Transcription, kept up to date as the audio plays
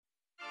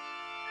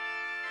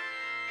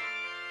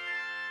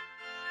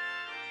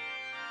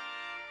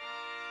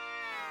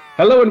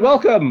Hello and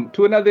welcome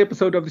to another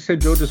episode of the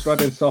St. George's Rod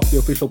and Soft, the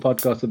official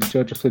podcast of the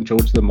Church of St.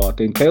 George the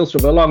Martyr in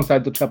Talesville,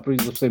 alongside the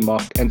chapelries of St.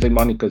 Mark and St.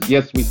 Monica's.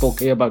 Yes, we still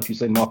care about you,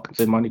 St. Mark and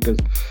St. Monica's.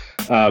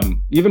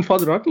 Even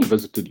Father Rodney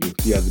visited you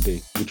the other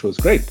day, which was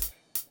great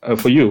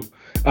for you.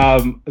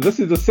 This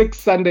is the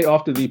sixth Sunday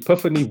after the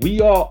Epiphany. We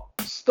are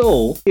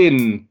still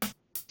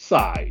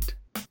inside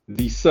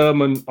the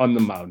Sermon on the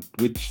Mount,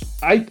 which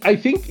I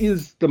think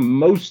is the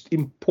most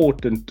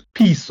important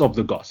piece of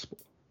the gospel,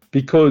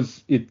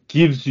 because it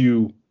gives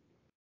you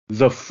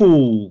the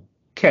full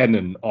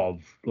canon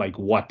of like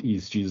what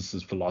is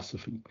Jesus's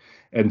philosophy.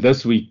 And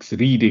this week's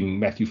reading,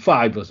 Matthew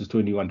 5 verses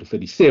 21 to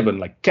 37,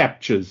 like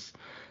captures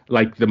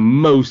like the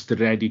most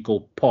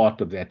radical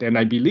part of that. And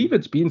I believe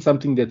it's been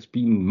something that's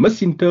been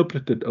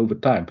misinterpreted over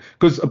time,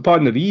 because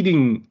upon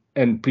reading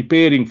and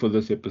preparing for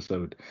this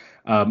episode,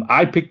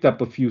 I picked up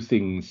a few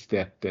things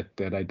that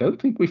I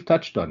don't think we've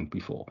touched on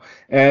before.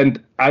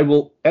 And I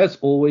will, as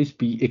always,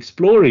 be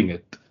exploring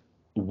it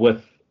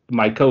with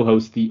my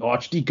co-host, the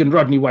Archdeacon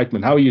Rodney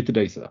Whiteman. How are you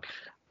today, sir?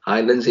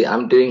 Hi, Lindsay.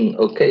 I'm doing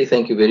okay.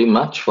 Thank you very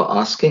much for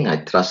asking.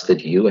 I trust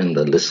that you and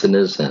the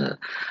listeners and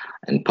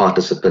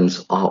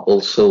participants are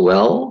also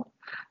well.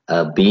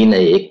 Been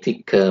a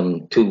hectic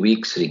 2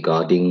 weeks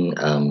regarding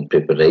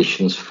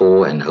preparations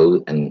for and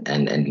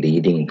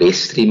leading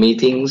vestry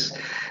meetings.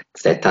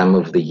 It's that time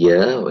of the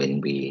year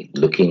when we're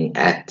looking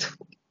at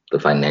the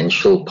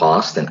financial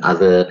past and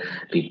other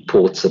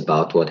reports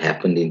about what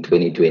happened in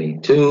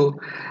 2022.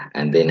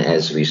 And then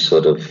as we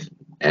sort of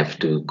have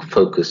to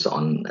focus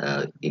on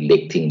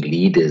electing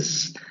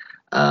leaders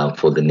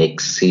for the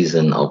next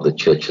season of the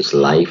church's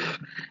life,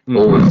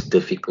 always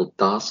difficult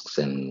tasks,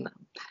 and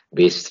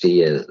vestry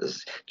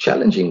is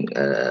challenging.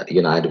 I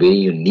had a very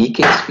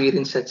unique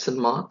experience at St.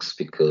 Mark's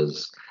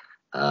because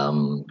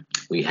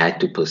we had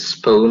to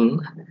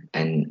postpone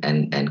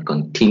and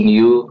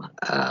continue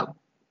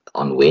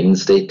on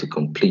Wednesday to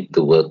complete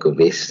the work of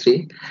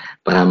vestry.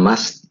 But I'm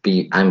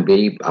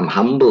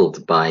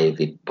humbled by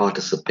the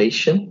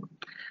participation.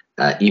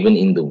 Even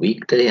in the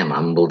weekday, I'm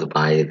humbled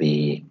by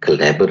the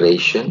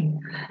collaboration,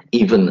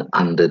 even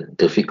under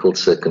difficult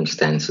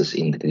circumstances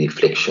in the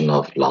reflection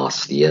of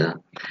last year.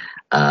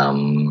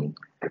 And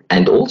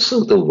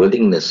also the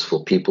willingness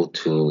for people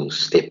to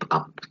step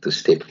up, to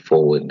step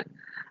forward.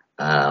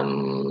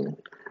 I'm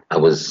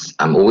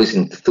always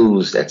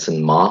enthused at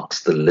St.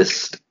 Mark's,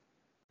 the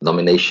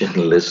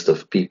nomination list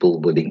of people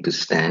willing to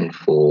stand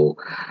for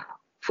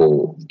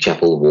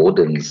chapel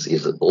wardens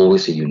is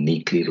always a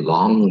uniquely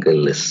longer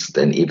list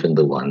than even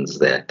the ones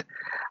that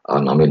are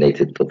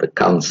nominated for the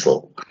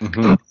council.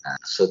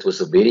 So it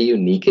was a very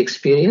unique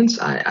experience.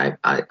 I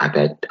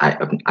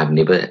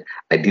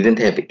didn't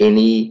have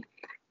any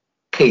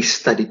case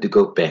study to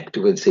go back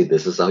to and say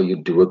this is how you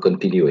do a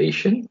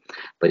continuation,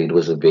 but it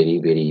was a very,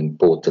 very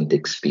important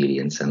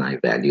experience, and I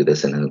value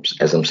this. And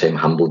as I'm saying,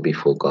 humbled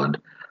before God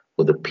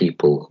for the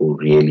people who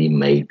really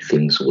made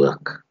things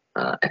work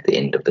at the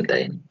end of the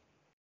day.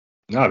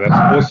 No, that's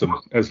awesome.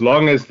 As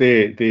long as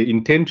their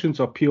intentions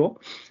are pure,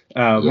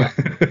 I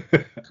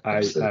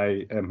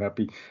am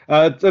happy.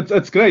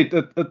 It's great.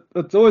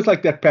 It's always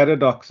like that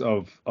paradox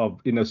of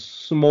in a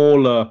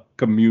smaller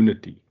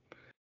community,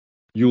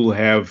 you'll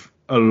have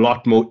a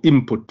lot more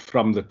input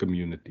from the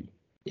community,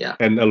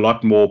 and a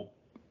lot more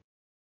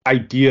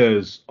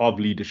ideas of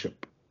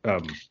leadership,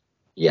 and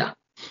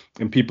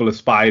people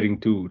aspiring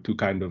to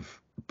kind of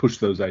push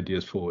those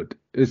ideas forward,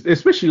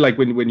 especially like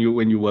when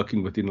you're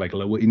working within like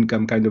lower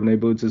income kind of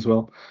neighborhoods as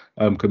well,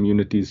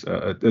 communities.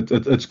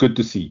 It's good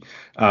to see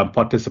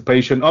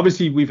participation.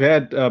 Obviously, we've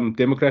had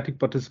democratic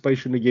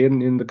participation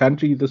again in the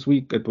country this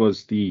week. It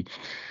was the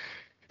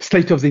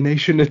State of the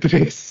Nation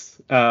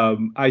address.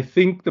 I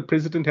think the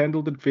president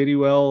handled it very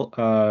well.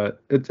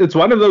 It's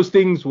one of those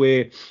things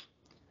where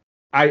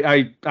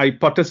I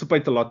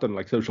participate a lot on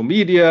like social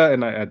media,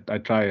 and I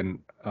try and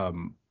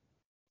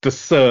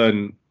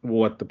discern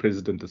what the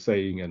president is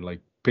saying and like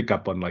pick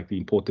up on like the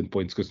important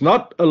points, because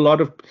not a lot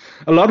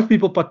of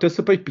people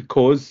participate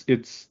because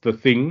it's the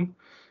thing,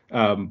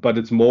 but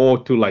it's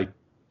more to like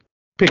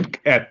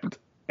pick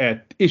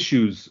at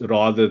issues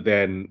rather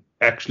than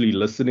actually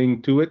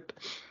listening to it.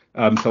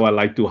 So I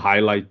like to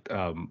highlight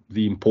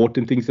the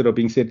important things that are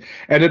being said.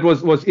 And it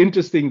was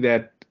interesting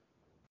that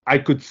I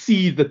could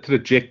see the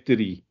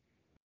trajectory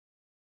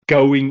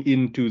going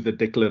into the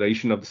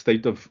declaration of the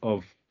state of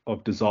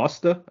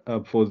disaster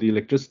for the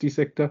electricity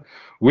sector,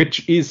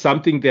 which is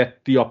something that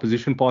the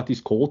opposition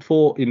parties called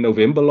for in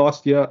November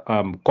last year,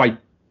 quite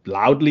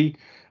loudly.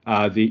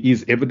 There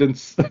is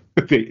evidence,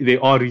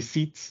 there are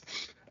receipts.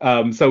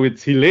 So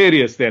it's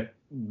hilarious that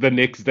the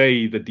next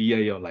day the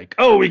DA are like,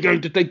 oh, we're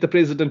going to take the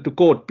president to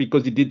court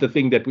because he did the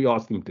thing that we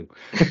asked him to.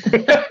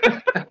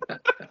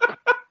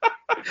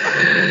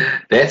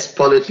 That's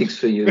politics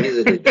for you,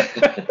 isn't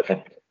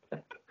it?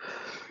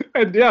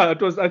 And yeah, I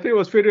think it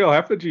was Ferial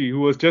Haffajee who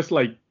was just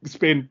like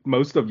spent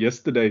most of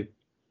yesterday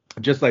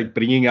just like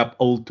bringing up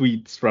old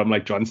tweets from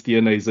like John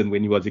Steenhuisen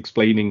when he was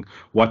explaining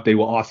what they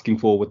were asking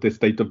for with the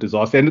state of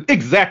disaster, and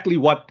exactly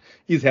what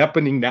is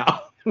happening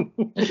now.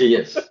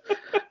 Yes.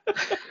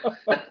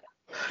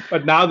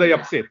 But now they're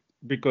upset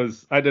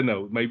because, I don't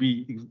know,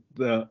 maybe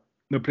the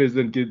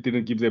president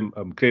didn't give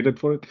them credit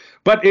for it.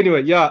 But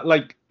anyway, yeah,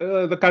 like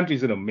the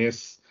country's in a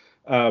mess.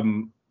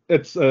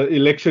 It's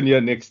election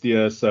year next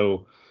year,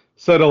 so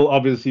Cyril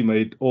obviously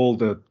made all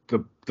the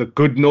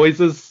good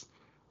noises.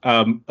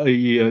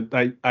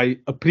 I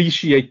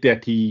appreciate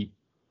that he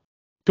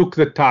took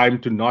the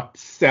time to not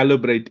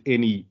celebrate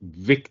any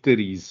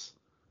victories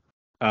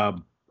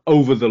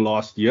over the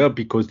last year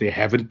because there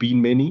haven't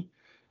been many.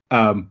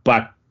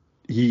 But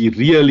he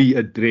really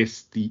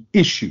addressed the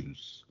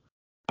issues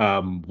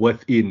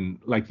within,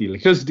 like, the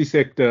electricity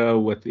sector,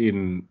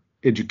 within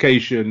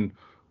education,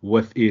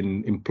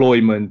 within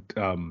employment,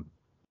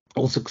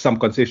 also some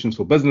concessions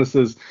for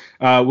businesses,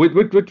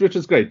 which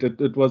is great.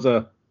 It was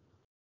a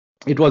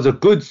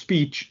good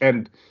speech,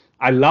 and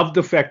I love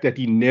the fact that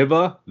he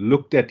never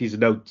looked at his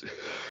notes.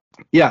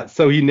 Yeah,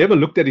 so he never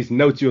looked at his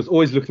notes. He was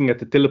always looking at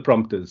the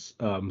teleprompters.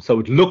 So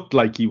it looked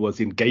like he was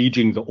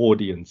engaging the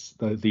audience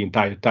the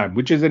entire time,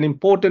 which is an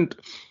important,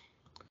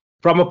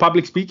 from a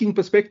public speaking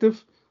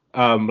perspective,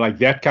 like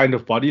that kind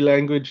of body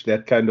language,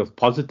 that kind of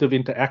positive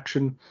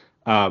interaction,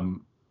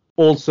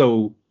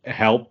 also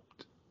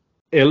helped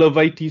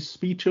elevate his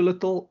speech a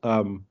little.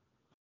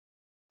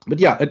 But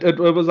yeah, it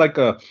was like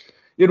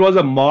it was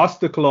a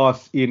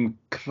masterclass in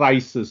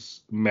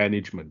crisis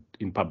management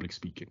in public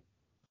speaking.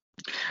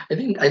 I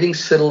think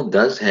Cyril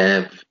does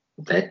have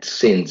that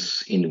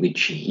sense in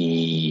which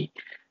he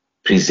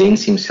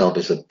presents himself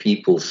as a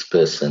people's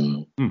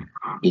person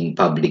in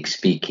public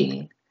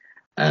speaking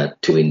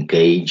to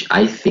engage.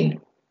 I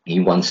think he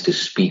wants to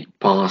speak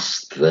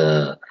past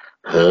the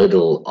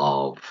hurdle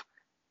of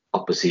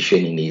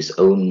opposition in his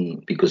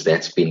own, because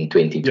that's been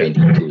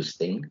 2022's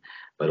thing,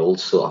 but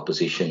also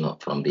opposition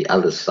from the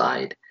other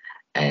side.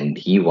 And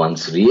he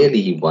wants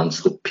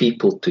the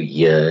people to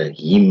hear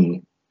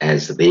him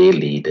as their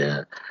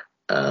leader,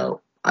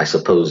 I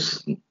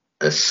suppose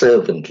a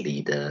servant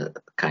leader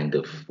kind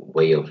of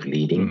way of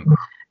leading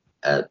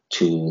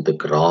to the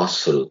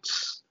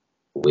grassroots,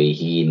 where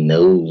he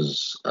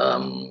knows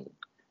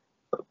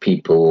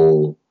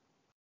people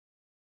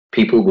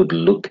would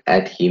look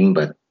at him,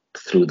 but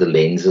through the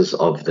lenses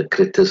of the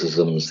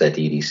criticisms that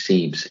he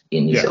receives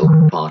in his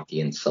own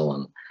party and so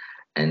on.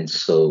 And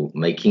so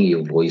making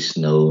your voice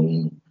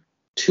known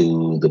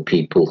to the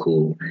people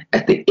who,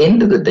 at the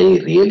end of the day,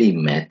 really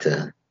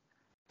matter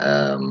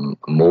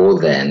more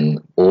than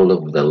all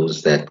of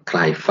those that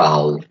cry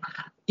foul,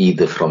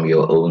 either from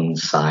your own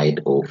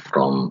side or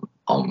from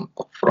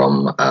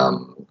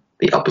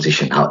the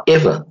opposition.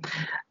 However,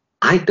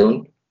 I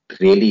don't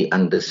really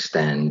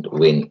understand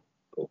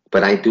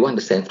but I do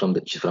understand from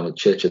a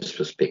church's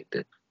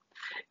perspective.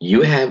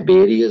 You have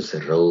various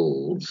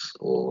roles,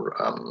 or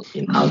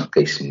in our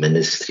case,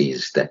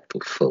 ministries that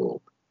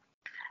fulfill.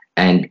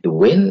 And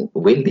when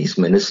these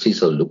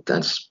ministries are looked at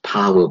as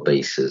power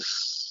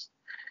bases,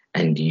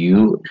 and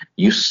you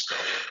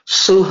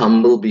so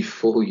humble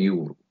before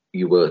you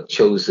were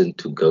chosen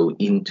to go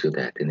into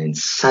that, and then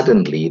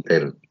suddenly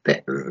your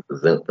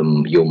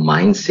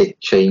mindset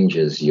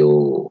changes,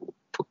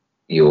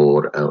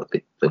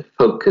 the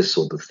focus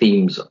or the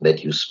themes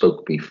that you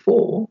spoke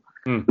before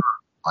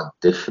are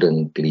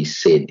differently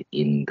said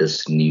in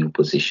this new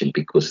position,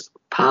 because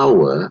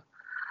power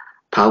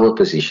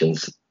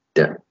positions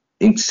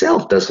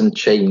itself doesn't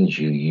change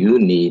you.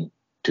 You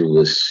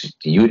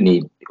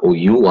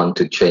want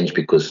to change,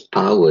 because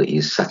power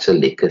is such a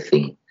lekker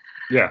thing.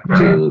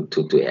 To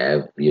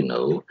have,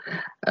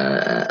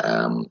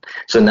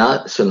 so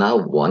now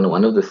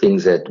one of the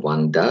things that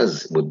one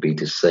does would be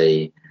to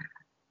say,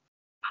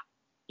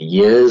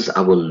 "Here's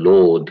our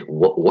Lord.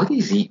 What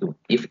is he?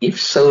 If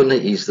SONA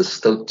is the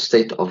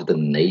state of the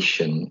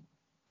nation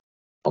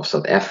of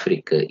South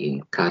Africa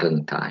in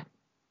current time,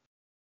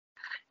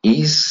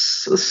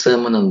 is the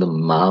Sermon on the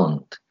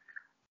Mount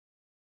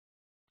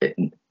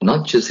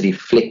not just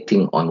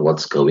reflecting on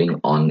what's going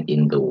on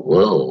in the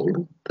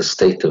world, the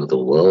state of the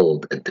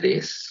world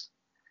address,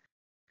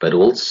 but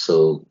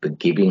also the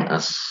giving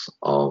us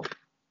of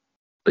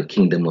the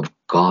kingdom of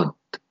God?"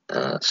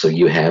 So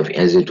you have,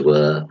 as it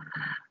were,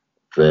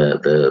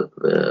 the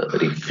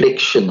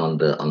reflection on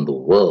the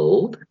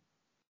world,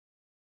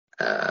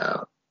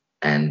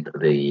 and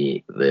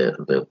the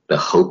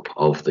hope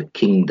of the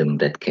kingdom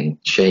that can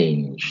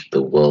change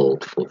the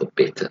world for the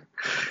better.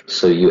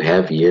 So you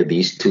have here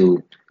these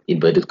two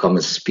inverted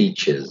commas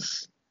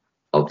speeches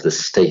of the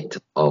state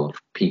of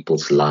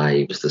people's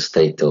lives, the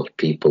state of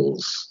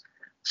people's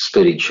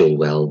spiritual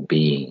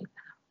well-being.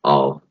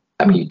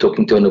 You're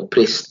talking to an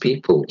oppressed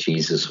people,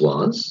 Jesus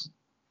was,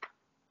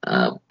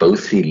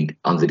 both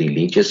on the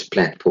religious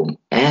platform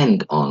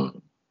and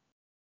on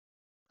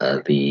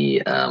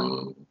the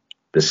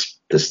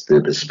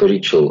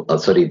spiritual, the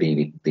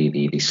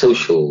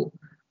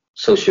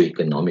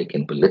socio-economic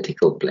and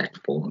political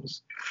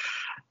platforms.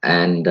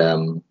 And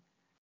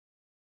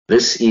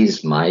this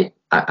is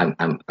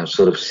I'm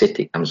sort of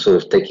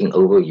taking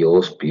over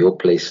your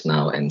place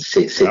now and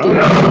setting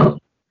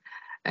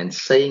and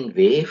saying,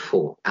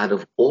 therefore, out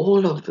of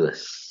all of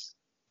this,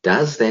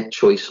 does that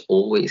choice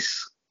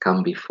always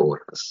come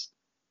before us?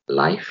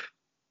 Life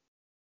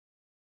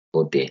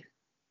or death?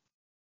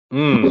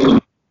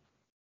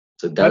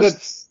 So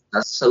does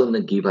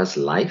Sona give us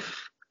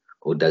life,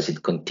 or does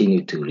it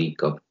continue to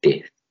reek of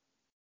death?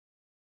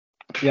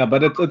 Yeah,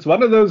 but it's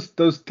one of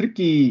those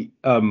tricky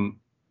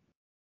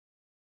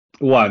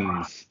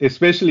ones,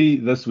 especially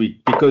this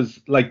week, because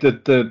like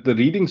the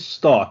readings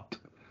start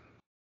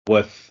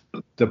with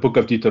the book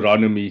of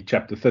Deuteronomy,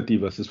 chapter 30,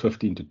 verses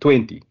 15 to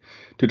 20.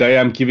 Today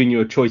I'm giving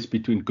you a choice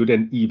between good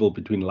and evil,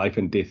 between life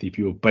and death. If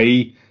you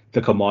obey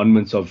the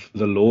commandments of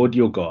the Lord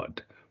your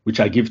God, which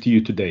I give to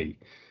you today,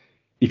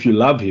 if you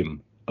love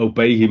him,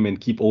 obey him, and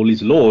keep all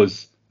his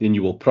laws, then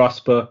you will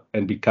prosper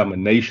and become a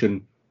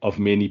nation of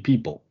many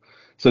people.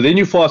 So then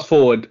you fast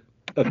forward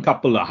a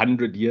couple of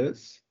 100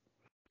 years,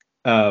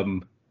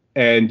 and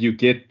you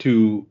get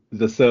to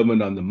the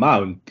Sermon on the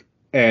Mount,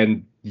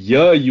 and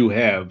here you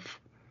have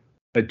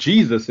a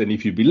Jesus, and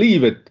if you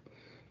believe it,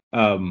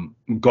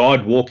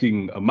 God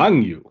walking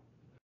among you.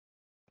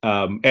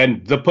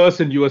 And the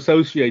person you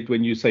associate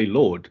when you say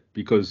Lord,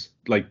 because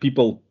like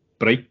people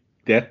break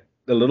that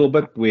a little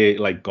bit, where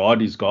like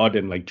God is God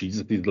and like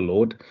Jesus is the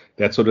Lord,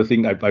 that sort of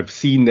thing. I've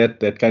seen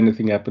that kind of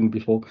thing happen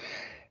before.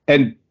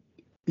 And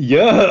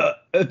yeah,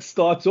 it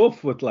starts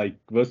off with like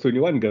verse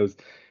 21 goes,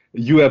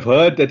 you have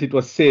heard that it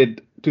was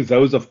said to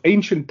those of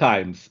ancient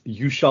times,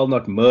 you shall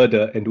not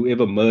murder, and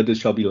whoever murders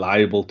shall be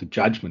liable to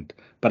judgment.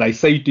 But I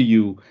say to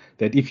you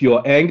that if you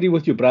are angry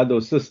with your brother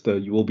or sister,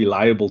 you will be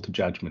liable to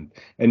judgment.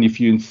 And if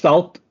you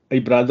insult a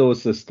brother or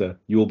sister,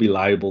 you will be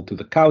liable to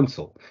the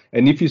council.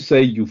 And if you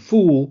say, you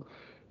fool,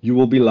 you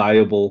will be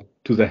liable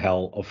to the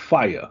hell of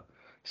fire.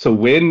 So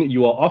when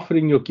you are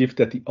offering your gift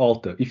at the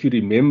altar, if you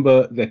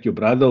remember that your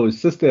brother or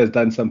sister has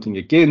done something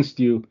against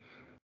you,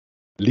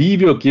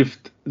 leave your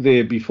gift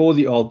there before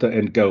the altar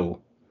and go.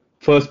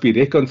 First be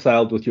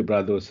reconciled with your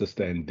brother or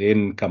sister, and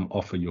then come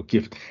offer your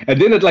gift.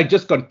 And then it like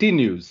just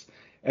continues.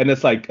 And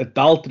it's like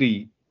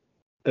adultery,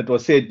 it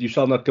was said, you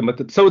shall not commit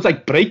it. So it's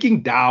like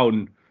breaking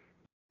down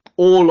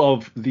all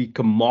of the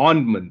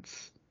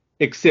commandments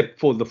except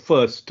for the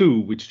first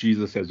two, which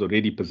Jesus has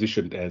already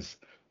positioned as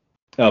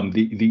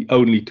the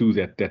only two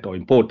that are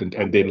important,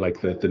 and then like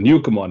the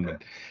new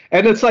commandment.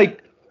 And it's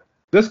like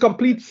this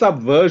complete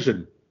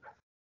subversion,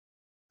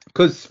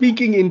 because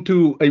speaking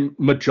into a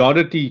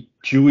majority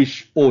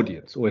Jewish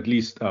audience, or at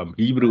least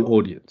Hebrew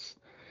audience,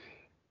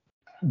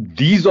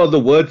 these are the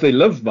words they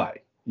live by,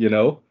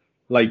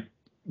 like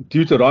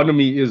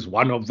Deuteronomy is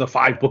one of the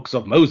 5 books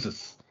of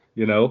Moses,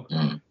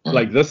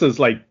 like this is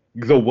like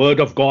the word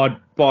of God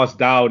passed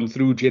down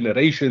through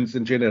generations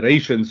and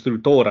generations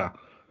through Torah.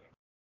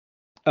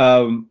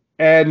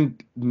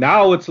 And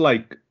now it's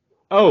like,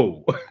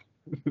 oh,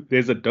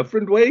 there's a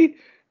different way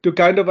to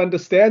kind of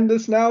understand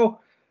this now.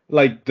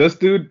 Like this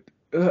dude,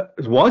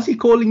 was he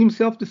calling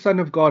himself the Son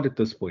of God at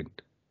this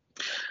point?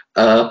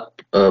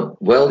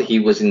 Well, he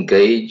was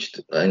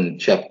engaged in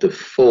chapter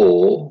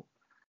 4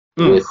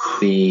 with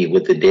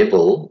the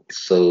devil.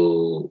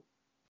 So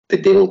the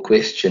devil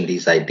questioned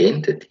his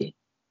identity.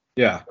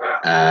 Yeah.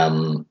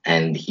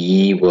 And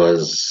he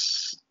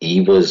was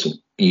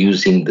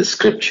using the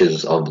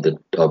scriptures of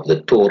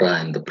the Torah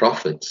and the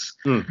prophets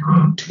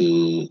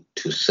to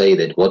say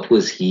that what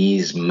was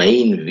his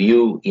main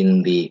view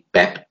in the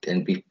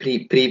and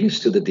previous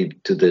to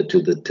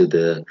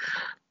the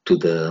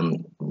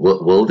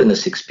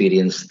wilderness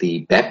experience,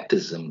 the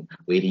baptism,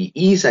 where he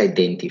is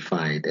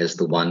identified as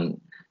the one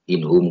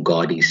in whom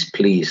God is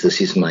pleased.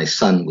 This is my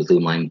son with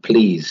whom I'm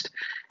pleased.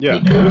 Yeah.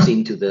 He goes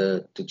into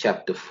to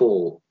chapter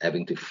 4,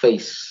 having to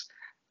face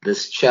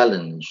this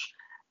challenge.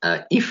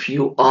 If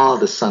you are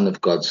the Son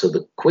of God, so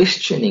the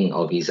questioning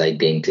of his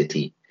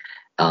identity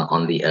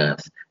on the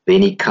earth,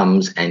 then he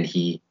comes and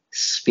he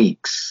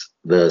speaks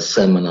the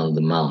Sermon on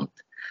the Mount.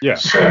 Yeah.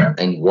 So,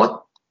 and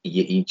what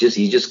he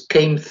just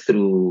came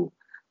through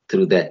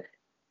that.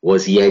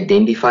 Was he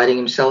identifying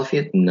himself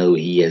yet? No,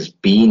 he has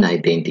been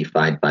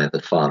identified by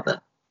the Father,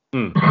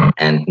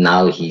 and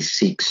now he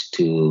seeks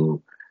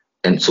to.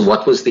 And so,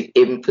 what was the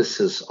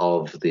emphasis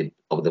of the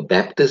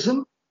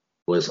baptism?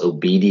 Was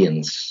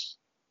obedience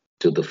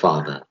to the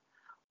Father.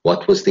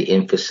 What was the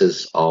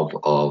emphasis of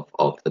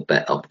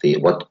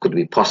what could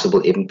be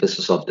possible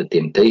emphasis of the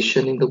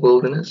temptation in the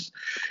wilderness?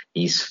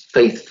 His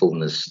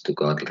faithfulness to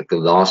God. Like the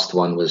last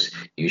one was,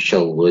 you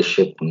shall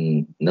worship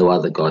no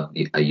other God.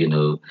 You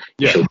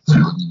shall,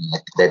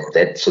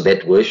 so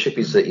that worship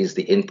is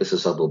the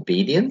emphasis of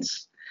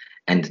obedience.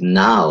 And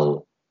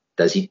now,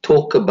 does he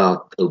talk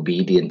about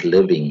obedient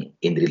living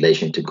in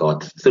relation to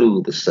God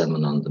through the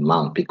Sermon on the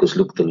Mount? Because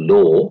look, the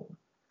law,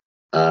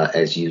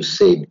 as you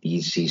said,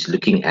 he's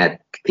looking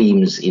at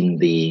themes in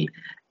the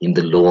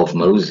law of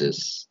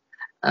Moses,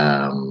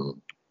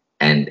 and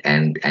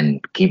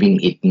giving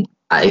it.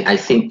 I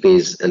think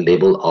there's a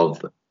level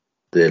of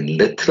the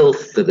literal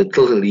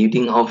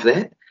reading of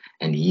that,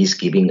 and he's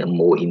giving a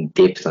more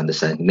in-depth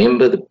understanding.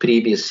 Remember the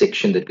previous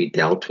section that we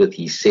dealt with?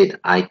 He said,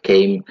 I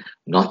came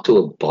not to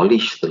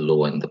abolish the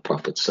law and the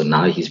prophets. So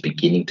now he's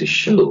beginning to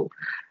show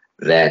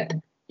that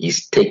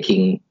he's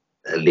taking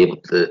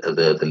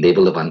the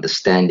level of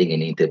understanding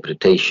and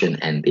interpretation,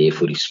 and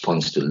therefore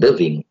response to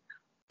living,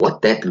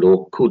 what that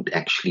law could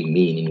actually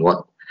mean,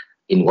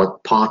 in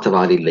what part of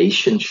our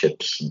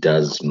relationships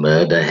does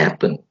murder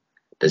happen?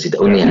 Does it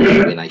only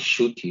happen when I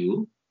shoot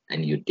you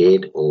and you're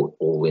dead, or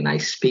when I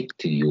speak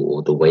to you,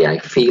 or the way I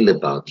feel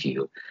about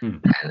you?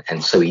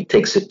 And so he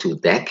takes it to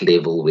that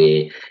level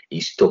where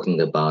he's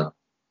talking about,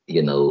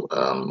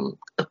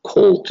 a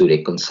call to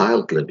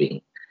reconciled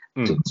living,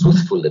 to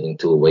truthful living,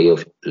 to a way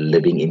of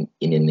living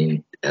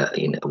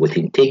with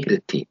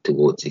integrity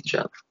towards each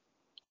other.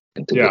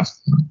 And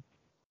towards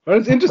Well,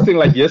 it's interesting.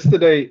 Like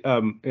yesterday,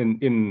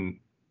 in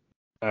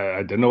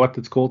I don't know what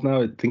it's called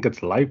now. I think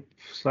it's life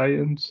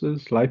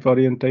sciences, life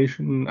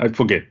orientation. I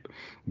forget.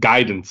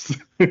 Guidance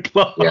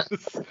class. Yeah,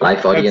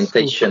 life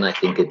orientation. I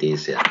think it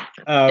is. Yeah,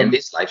 and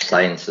this life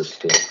sciences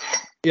too.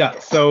 Yeah.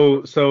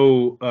 So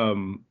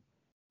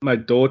my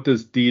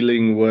daughter's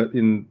dealing with,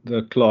 in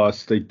the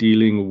class, they're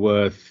dealing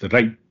with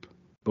rape,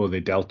 or they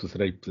dealt with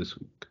rape this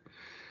week.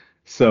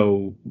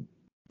 So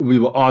we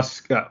were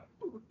asked.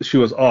 She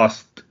was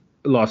asked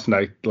last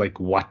night, like,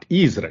 what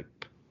is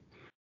rape?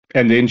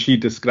 And then she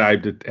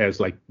described it as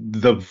like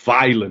the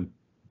violent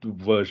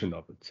version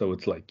of it. So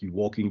it's like you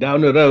walking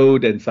down a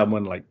road and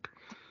someone like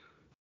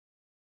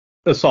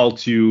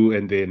assaults you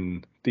and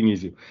then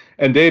thingies you.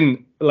 And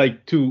then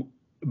like to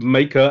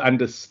make her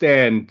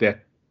understand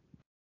that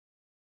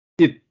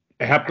it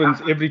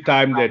happens every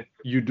time that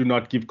you do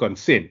not give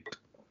consent.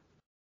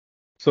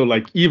 So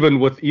like even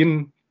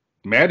within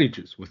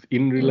marriages,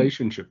 within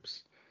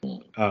relationships,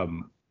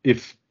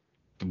 if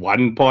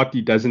one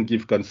party doesn't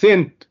give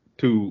consent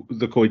to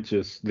the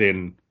coitus,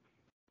 then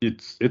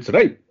it's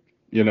rape,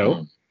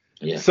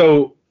 Yeah.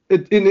 So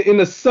in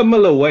a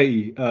similar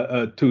way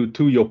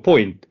to your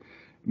point,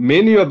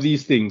 many of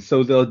these things,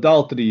 so the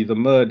adultery, the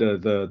murder,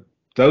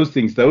 those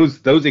things,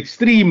 those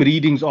extreme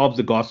readings of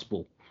the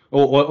gospel,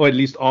 or at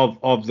least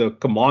of the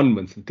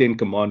commandments, the 10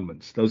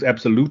 commandments, those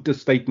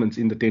absolutist statements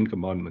in the 10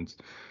 commandments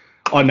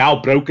are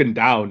now broken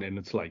down, and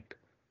it's like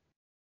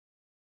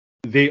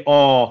they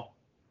are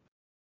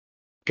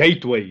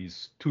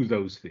gateways to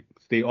those things.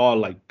 They are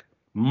like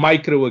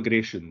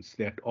microaggressions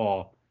that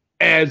are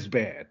as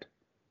bad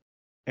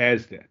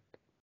as that.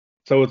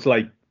 So it's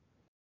like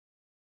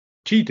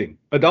cheating,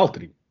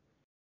 adultery.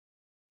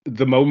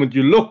 The moment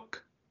you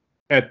look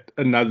at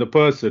another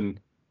person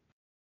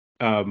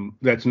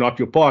that's not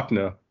your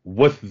partner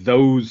with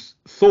those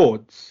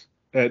thoughts,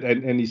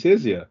 and he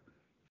says here,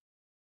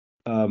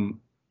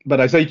 but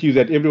I say to you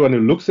that everyone who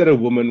looks at a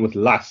woman with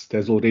lust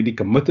has already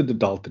committed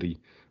adultery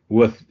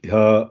with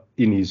her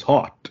in his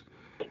heart.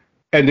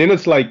 And then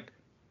it's like,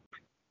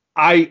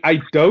 I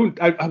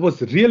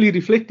was really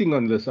reflecting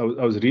on this. I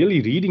was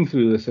really reading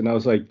through this, and I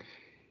was like,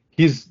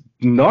 he's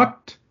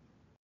not,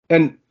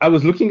 and I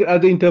was looking at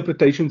other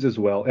interpretations as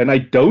well, and I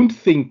don't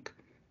think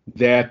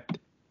that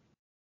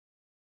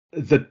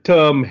the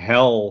term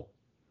hell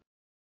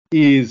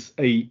is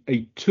a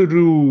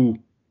true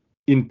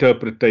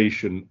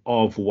interpretation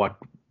of what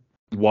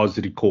was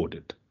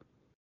recorded,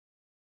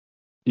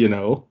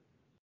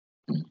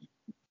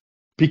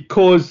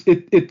 because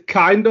it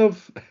kind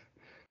of,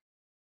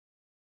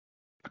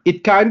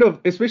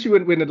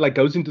 especially when it like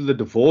goes into the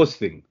divorce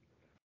thing,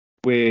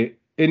 where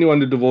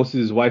anyone who divorces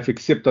his wife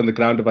except on the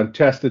ground of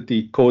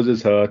unchastity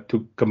causes her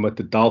to commit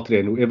adultery,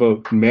 and whoever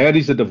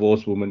marries a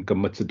divorced woman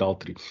commits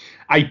adultery.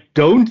 I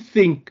don't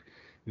think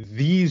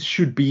these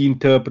should be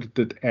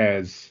interpreted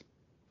as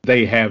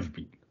they have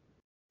been,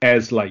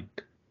 as like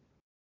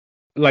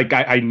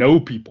I know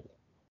people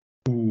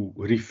who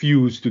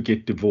refuse to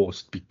get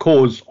divorced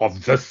because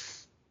of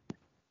this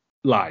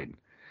line.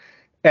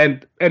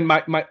 And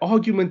my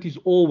argument is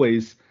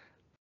always,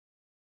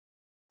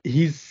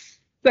 he's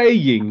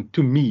saying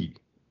to me,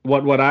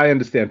 what I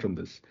understand from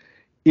this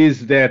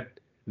is that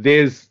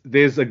there's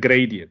a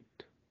gradient,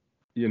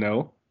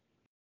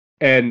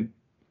 and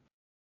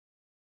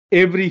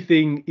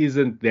everything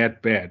isn't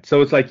that bad.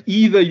 So it's like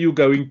either you're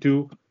going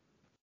to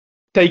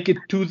take it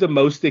to the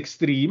most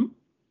extreme,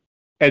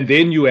 and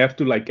then you have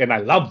to like, and I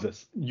love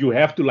this, you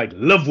have to like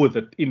live with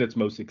it in its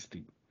most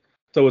extreme.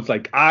 So it's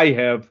like I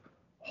have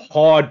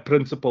hard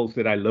principles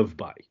that I live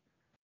by.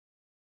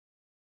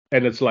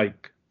 And it's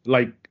like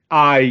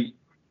I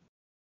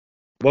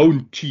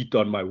won't cheat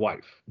on my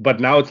wife. But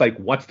now it's like,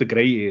 what's the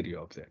gray area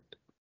of that?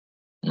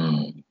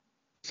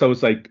 So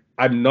it's like,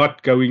 I'm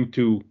not going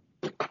to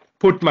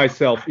put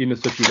myself in a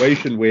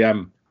situation where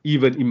I'm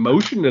even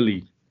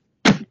emotionally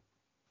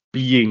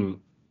being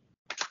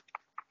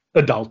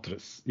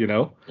adulterous,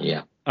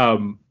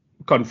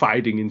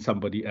 confiding in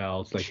somebody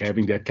else, like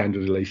having that kind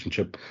of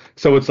relationship.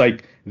 So it's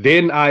like,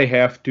 then I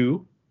have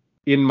to,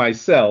 in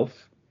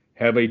myself,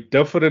 have a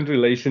different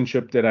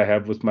relationship that I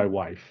have with my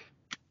wife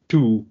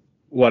to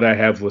what I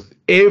have with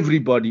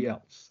everybody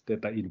else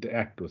that I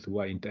interact with, who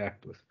I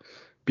interact with.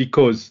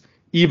 Because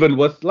even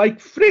with like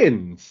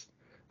friends,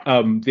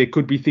 there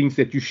could be things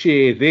that you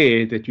share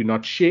there that you're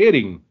not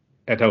sharing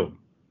at home,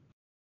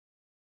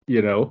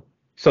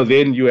 So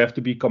then you have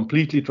to be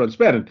completely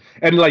transparent.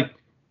 And like,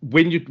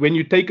 when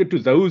you take it to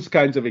those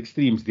kinds of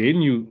extremes,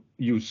 then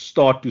you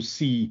start to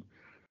see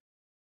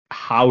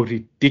how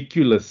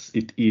ridiculous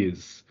it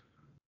is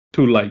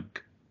to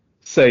like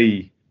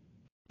say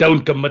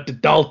don't commit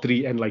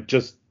adultery and like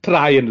just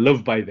try and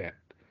live by that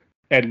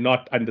and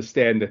not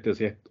understand that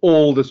there's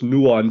all this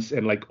nuance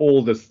and like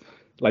all this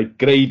like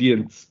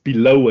gradients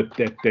below it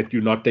that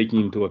you're not taking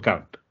into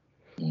account.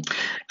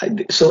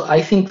 So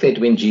I think that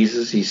when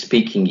Jesus is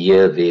speaking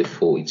here,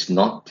 therefore, it's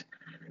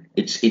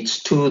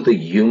to the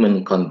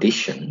human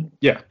condition.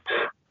 Yeah.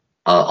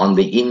 On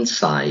the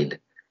inside.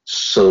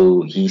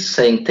 So he's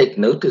saying, take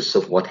notice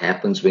of what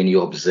happens when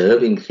you're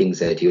observing things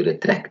that you're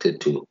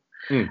attracted to.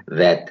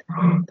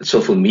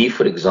 So for me,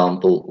 for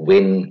example,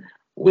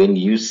 when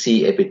you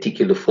see a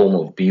particular form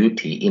of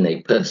beauty in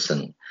a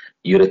person,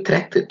 you're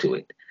attracted to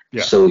it.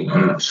 Yeah.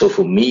 So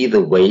for me,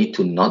 the way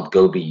to not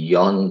go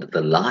beyond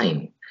the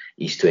line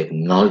is to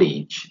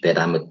acknowledge that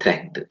I'm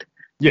attracted.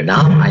 Yeah.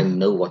 Now I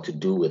know what to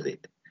do with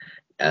it.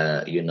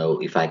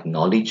 If I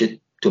acknowledge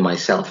it to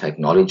myself, I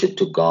acknowledge it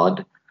to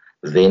God,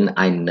 then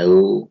I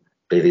know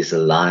there is a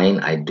line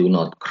I do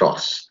not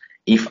cross.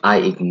 If I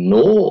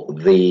ignore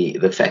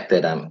the fact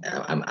that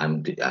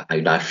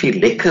I feel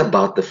lekker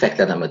about the fact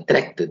that I'm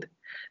attracted,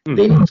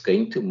 then it's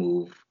going to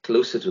move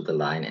closer to the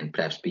line and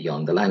perhaps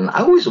beyond the line. And I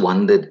always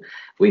wondered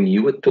when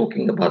you were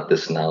talking about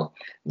this now,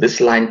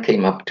 this line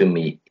came up to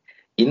me.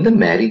 In the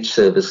marriage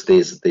service,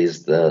 there's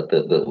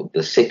the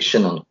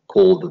section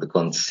called the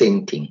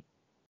consenting.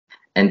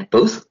 And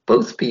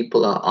both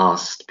people are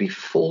asked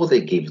before they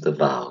give the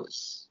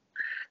vows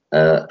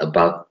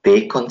about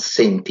their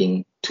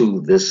consenting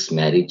to this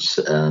marriage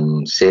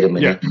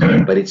ceremony.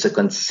 Yeah. But it's a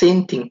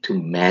consenting to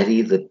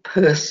marry the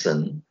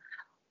person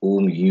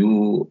whom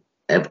you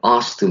have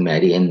asked to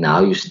marry, and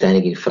now you're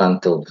standing in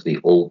front of the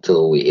altar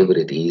or wherever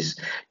it is,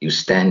 you're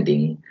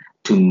standing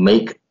to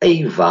make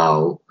a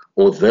vow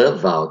or the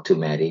vow to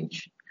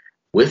marriage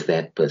with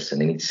that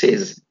person. And it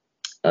says,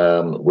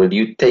 will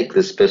you take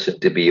this person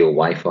to be your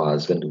wife or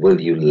husband? Will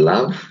you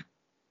love,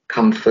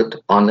 comfort,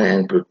 honor,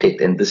 and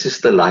protect? And this is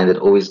the line that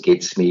always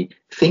gets me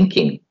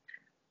thinking.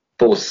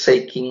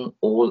 Forsaking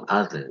all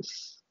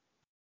others,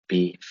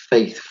 be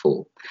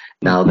faithful.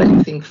 Now,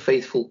 that thing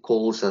faithful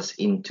calls us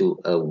into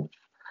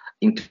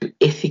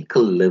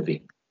ethical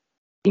living,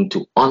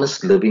 into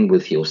honest living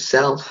with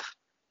yourself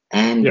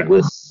and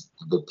with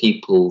the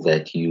people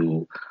that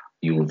you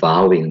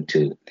vowing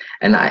to.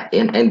 And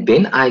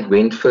then I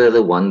went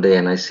further one day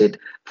and I said,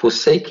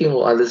 forsaking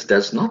all others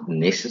does not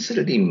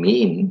necessarily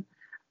mean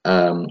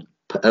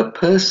a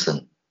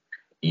person.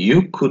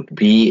 You could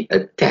be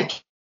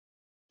attached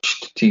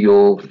to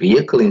your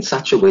vehicle in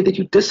such a way that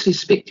you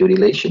disrespect your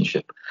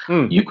relationship.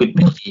 You could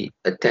be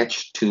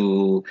attached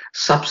to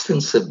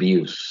substance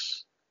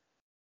abuse,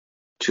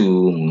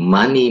 to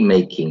money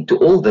making, to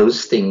all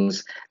those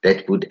things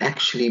that would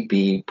actually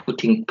be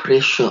putting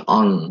pressure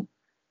on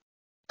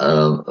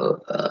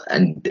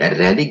and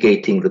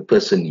relegating the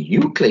person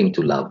you claim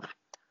to love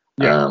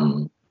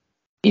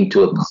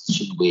into a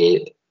position where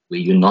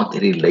you're not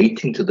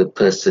relating to the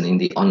person in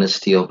the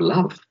honesty of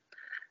love.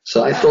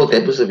 So I thought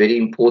that was a very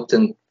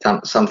important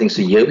something.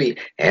 So here we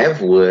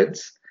have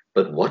words,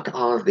 but what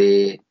are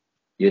they,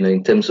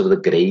 in terms of the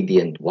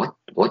gradient? What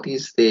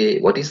is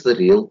the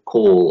real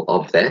call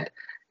of that?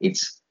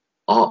 It's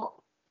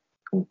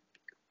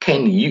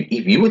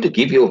if you were to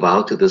give your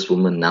vow to this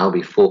woman now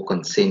before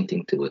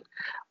consenting to it,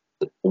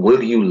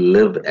 will you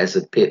live as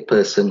a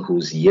person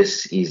whose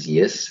yes is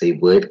yes? A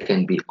word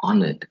can be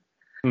honored.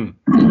 In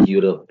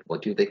Europe,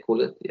 what do they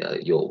call it?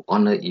 Your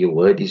honor, your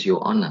word is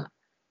your honor.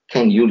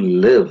 Can you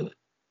live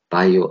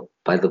by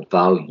the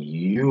vow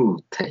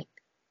you take?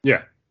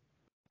 Yeah.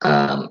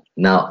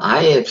 Now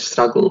I have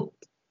struggled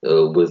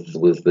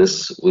with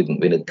this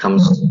when it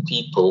comes to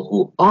people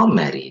who are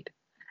married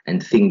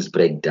and things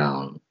break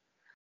down.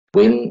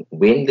 When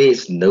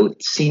there's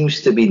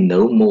seems to be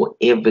no more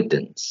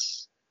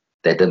evidence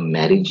that a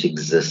marriage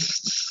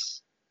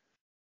exists,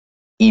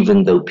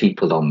 even though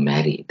people are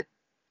married.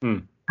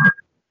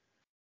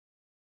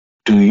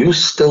 Do you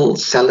still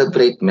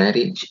celebrate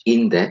marriage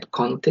in that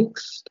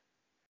context?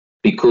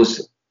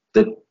 Because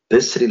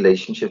this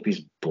relationship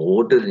is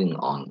bordering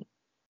on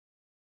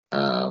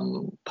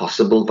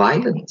possible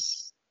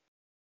violence,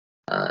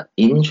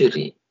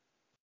 injury,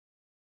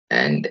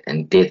 and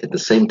death. At the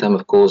same time,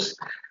 of course,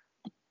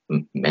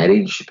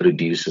 marriage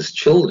produces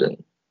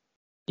children.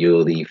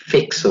 The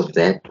effects of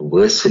that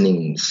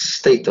worsening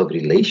state of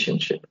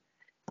relationship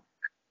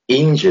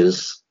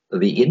injures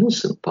the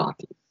innocent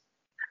parties.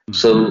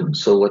 So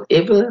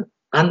whatever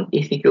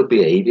unethical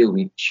behavior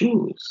we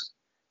choose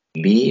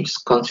leaves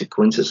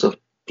consequences of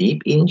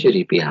deep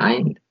injury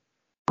behind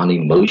on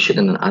emotion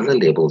and on other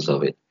levels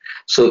of it.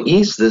 So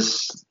is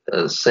this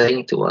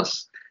saying to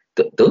us,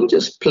 don't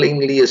just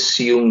plainly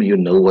assume you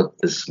know what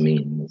this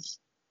means.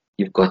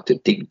 You've got to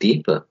dig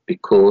deeper,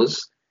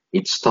 because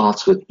it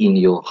starts within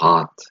your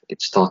heart.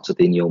 It starts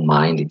within your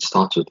mind. It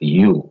starts with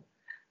you.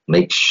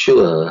 Make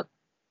sure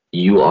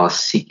you are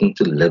seeking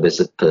to live as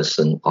a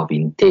person of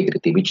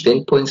integrity, which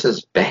then points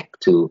us back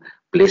to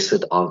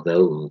blessed are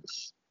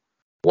those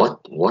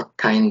what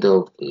kind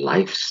of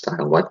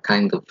lifestyle, what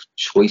kind of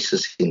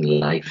choices in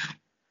life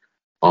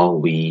are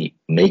we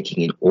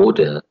making in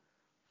order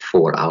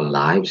for our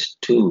lives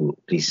to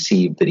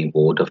receive the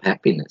reward of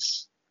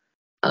happiness?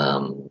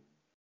 Um,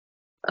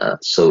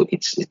 so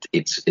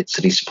it's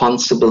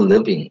responsible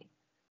living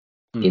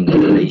in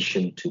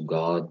relation to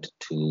God,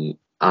 to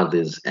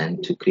others,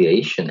 and to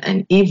creation,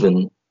 and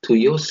even to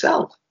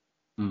yourself.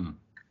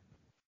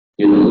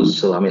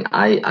 So I mean,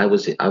 I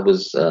was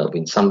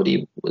when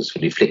somebody was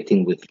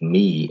reflecting with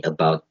me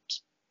about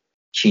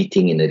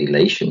cheating in a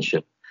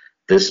relationship,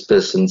 this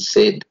person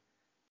said,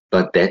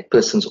 but that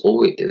person's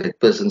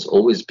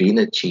always been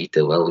a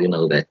cheater. Well,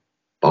 that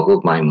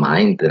boggled my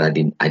mind, that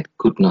I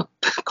could not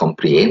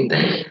comprehend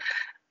that.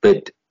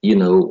 But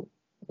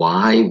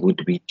why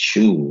would we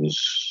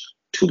choose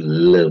to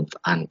live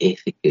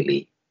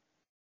unethically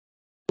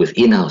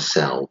within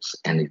ourselves,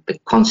 and the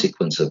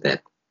consequence of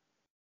that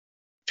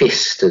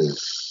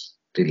festers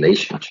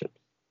relationship?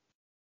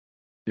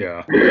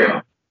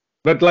 Yeah.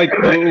 But like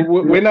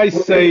when I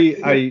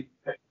say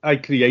I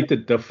create a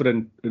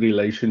different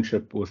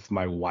relationship with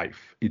my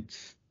wife,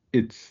 it's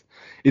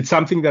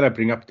something that I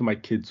bring up to my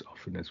kids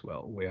often as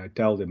well, where I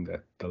tell them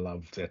that the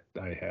love that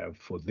I have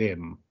for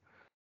them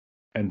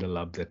and the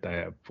love that I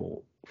have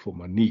for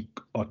Monique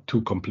are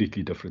two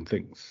completely different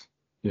things,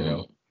 you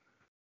know.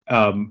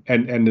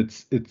 And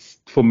it's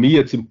for me,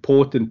 it's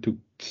important to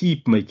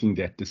keep making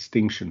that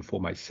distinction for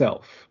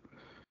myself,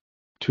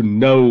 to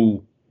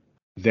know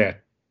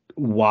that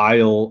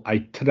while I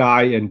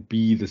try and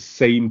be the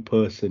same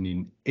person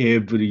in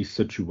every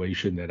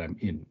situation that I'm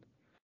in,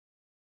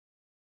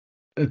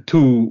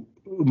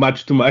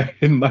 much to my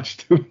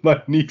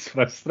Nick's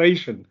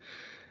frustration,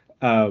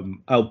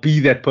 I'll be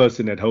that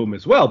person at home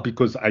as well,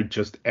 because I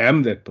just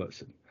am that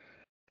person.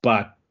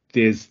 But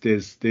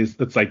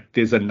it's like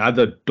there's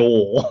another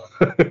door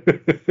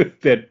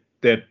that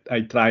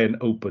I try and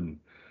open,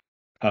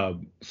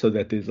 so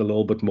that there's a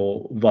little bit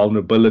more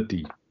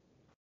vulnerability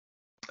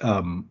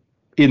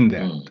in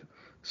that,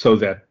 so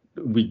that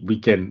we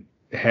can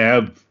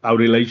have our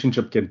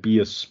relationship can be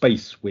a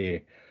space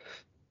where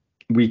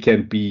we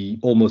can be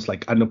almost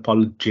like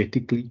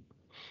unapologetically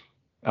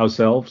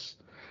ourselves.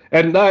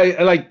 And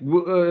I like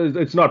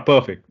it's not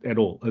perfect at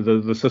all.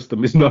 The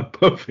system is not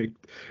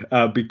perfect,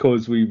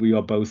 because we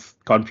are both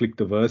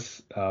conflict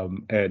averse,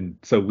 and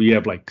so we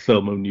have like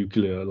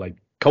thermonuclear, like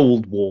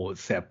Cold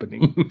Wars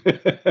happening.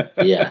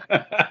 Yeah,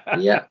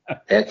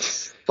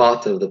 that's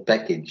part of the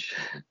package.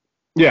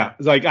 Yeah,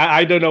 it's like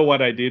I don't know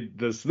what I did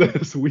this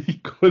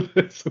week or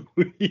this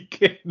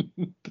weekend.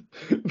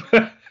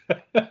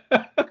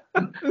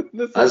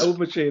 This is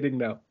overshading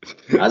now.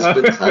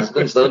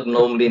 Husbands don't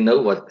normally know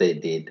what they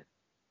did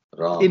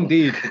wrong.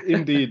 Indeed.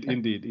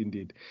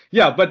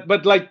 Yeah,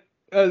 but like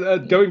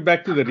going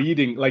back to the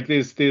reading, like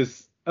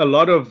there's a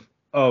lot of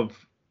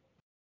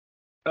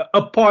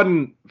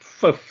upon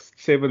 5th,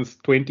 7th,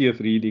 20th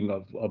reading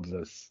of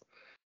this,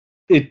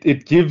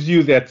 it gives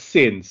you that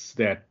sense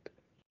that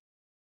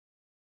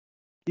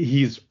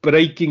he's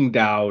breaking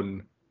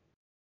down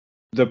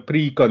the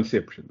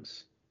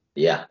preconceptions,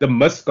 the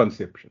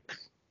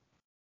misconceptions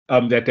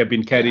that have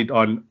been carried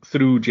on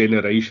through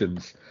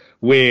generations,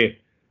 where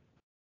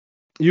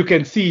you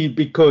can see,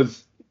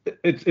 because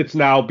it's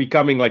now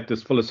becoming like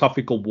this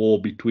philosophical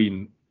war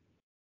between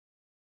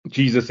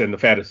Jesus and the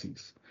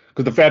Pharisees,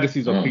 because the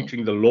Pharisees are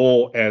preaching the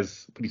law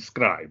as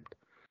prescribed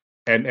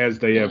and as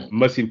they have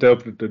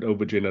misinterpreted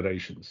over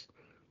generations.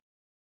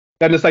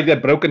 And it's like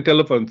that broken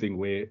telephone thing,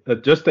 where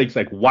it just takes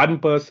like one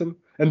person.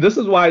 And this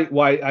is why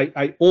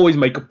I always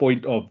make a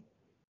point of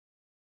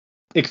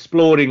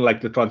exploring like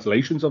the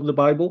translations of the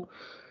Bible,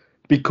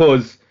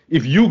 because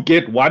if you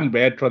get one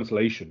bad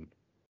translation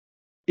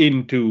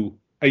into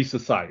a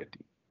society,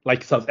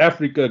 like South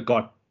Africa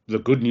got the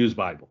Good News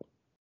Bible,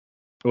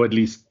 or at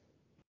least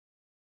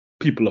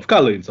people of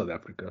color in South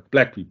Africa,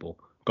 black people,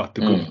 got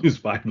the Good News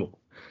Bible,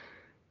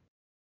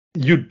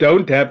 you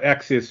don't have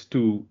access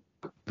to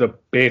the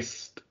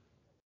best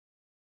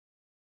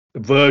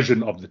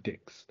version of the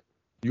text.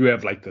 You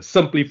have like the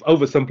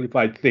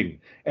oversimplified thing,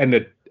 and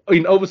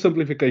in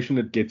oversimplification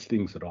it gets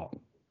things wrong.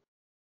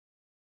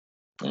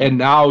 And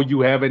now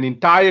you have an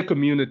entire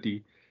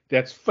community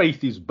that's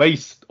faith is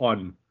based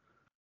on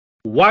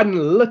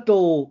one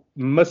little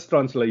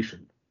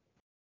mistranslation,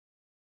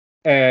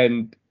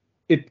 and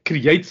it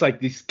creates like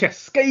these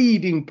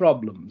cascading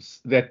problems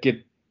that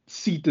get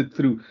seeded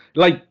through,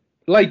 like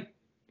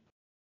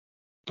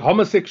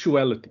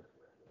homosexuality.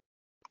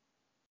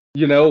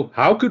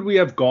 How could we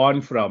have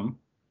gone from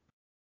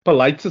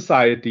polite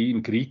society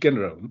in Greece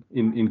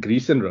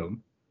and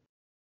Rome,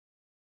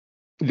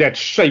 that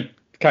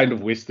shaped kind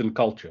of Western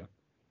culture,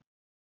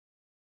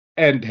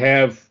 and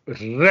have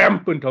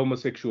rampant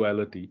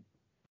homosexuality,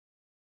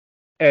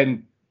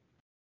 and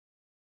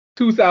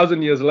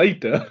 2,000 years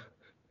later,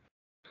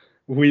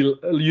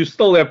 you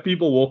still have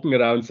people walking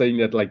around saying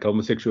that like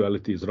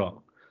homosexuality is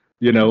wrong.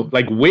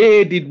 Like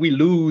where did we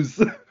lose?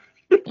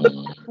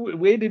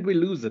 Where did we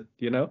lose it?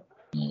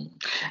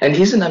 And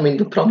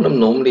the problem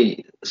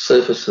normally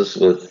surfaces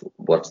with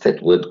what's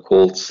that word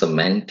called,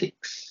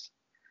 semantics.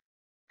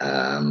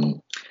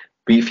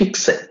 We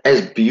fix as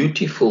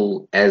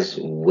beautiful as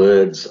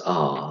words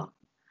are,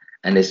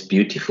 and as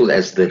beautiful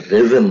as the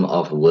rhythm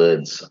of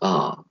words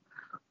are,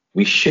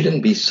 we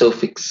shouldn't be so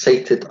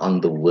fixated on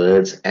the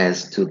words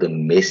as to the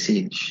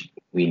message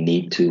we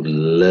need to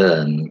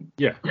learn.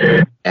 Yeah.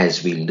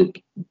 As we look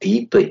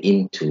deeper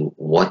into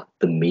what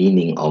the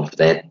meaning of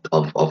that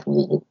of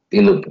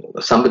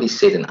somebody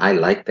said, and I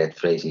like that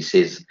phrase. He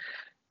says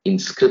in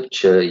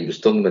scripture, he was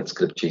talking about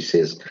scripture. He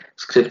says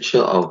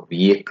scripture are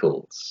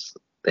vehicles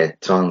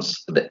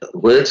the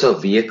words are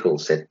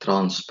vehicles that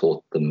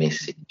transport the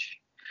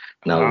message.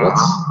 Now,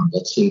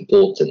 what's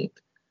important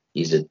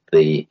is that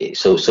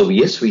so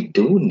yes, we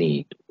do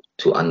need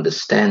to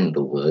understand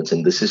the words,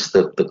 and this is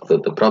the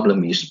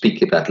problem. You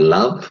speak about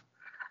love.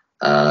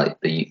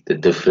 The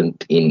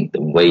different in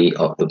the way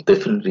of the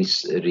different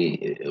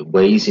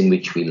ways in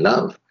which we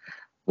love.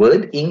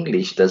 Word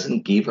English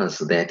doesn't give us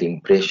that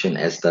impression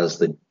as does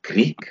the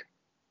Greek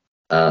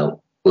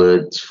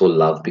words for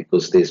love,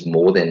 because there's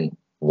more than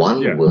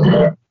one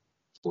word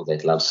for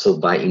that love. So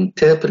by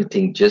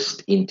interpreting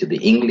just into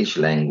the English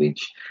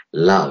language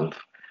love,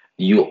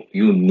 you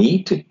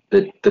need to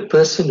the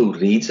person who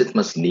reads it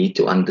must need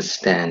to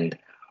understand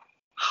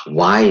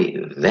why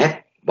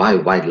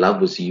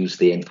love was used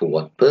there and for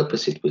what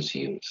purpose it was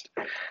used,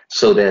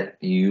 so that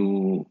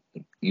you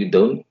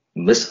don't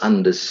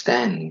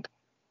misunderstand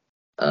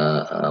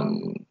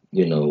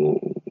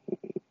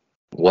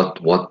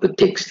what the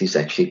text is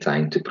actually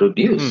trying to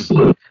produce.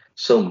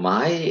 So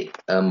my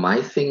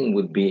thing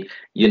would be,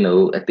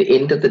 at the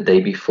end of the day,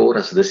 before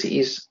us, this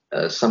is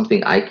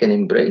something I can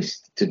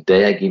embrace.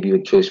 Today I give you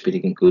a choice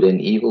between good and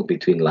evil,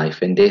 between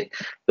life and death.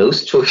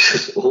 Those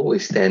choices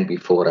always stand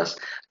before us,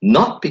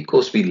 not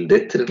because we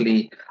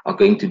literally are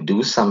going to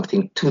do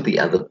something to the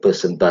other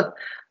person, but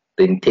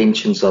the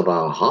intentions of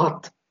our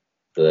heart,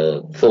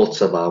 the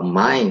thoughts of our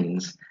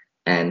minds,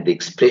 and the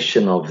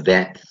expression of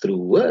that through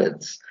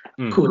words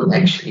could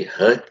actually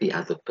hurt the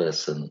other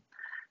person.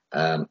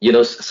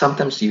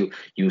 Sometimes you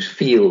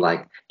feel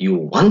like you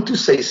want to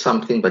say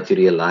something, but you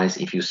realize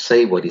if you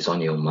say what is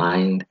on your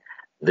mind,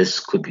 this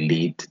could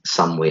lead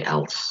somewhere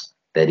else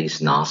that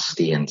is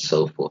nasty and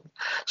so forth.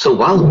 So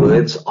while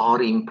words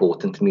are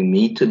important, we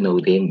need to know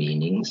their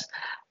meanings.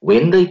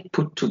 When they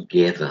put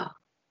together,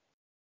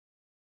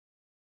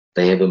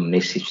 they have a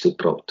message to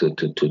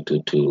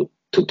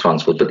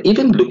transport. But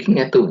even looking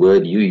at the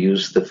word, you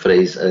used the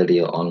phrase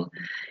earlier on,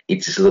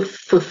 it's the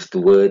fifth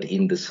word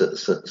in the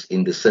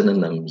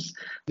synonyms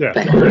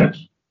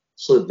package.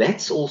 So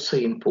that's also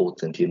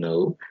important,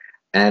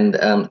 and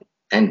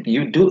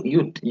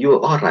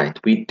you are right.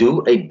 We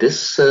do a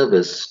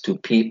disservice to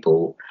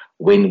people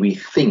when we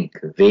think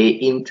their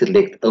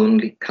intellect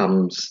only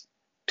comes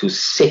to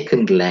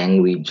second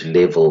language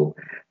level.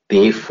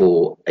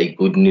 Therefore, a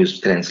Good News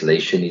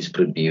translation is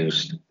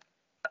produced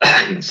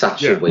in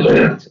such a way.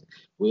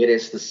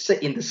 Whereas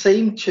in the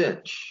same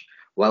church,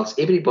 whilst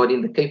everybody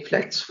in the Cape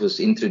Flats was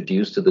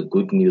introduced to the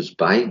Good News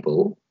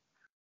Bible,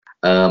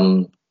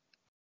 in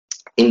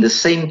the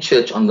same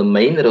church on the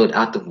main road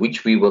out of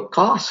which we were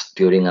cast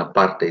during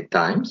apartheid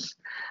times,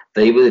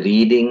 they were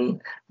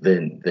reading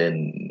the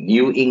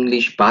New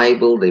English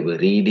Bible. They were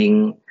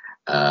reading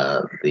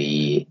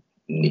the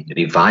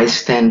Revised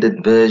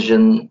Standard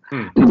Version.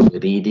 They were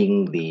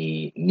reading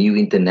the New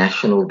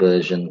International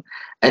Version.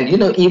 And,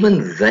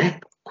 even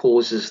that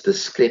causes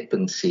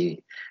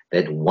discrepancy,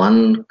 that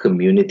one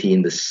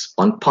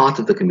part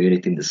of the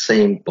community in the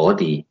same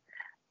body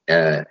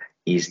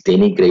is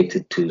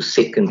denigrated to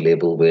second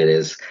level,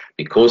 whereas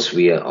because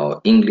we are our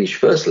English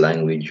first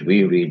language,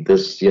 we read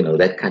this,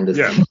 that kind of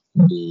thing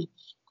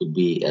could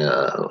be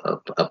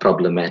a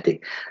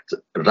problematic. So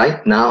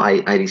right now,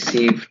 I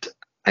received,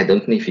 I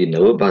don't know if you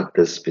know about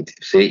this, but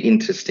it's very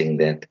interesting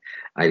that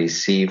I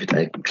received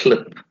a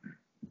clip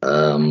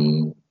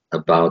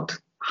about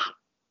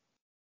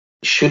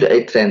should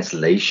a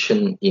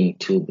translation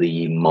into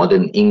the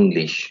modern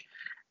English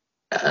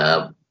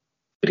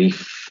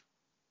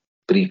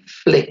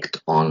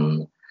reflect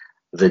on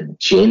the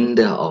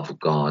gender of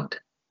God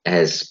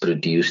as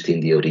produced in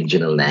the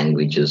original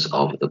languages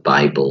of the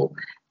Bible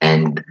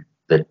and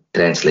the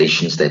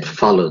translations that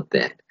followed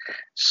that.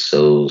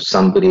 So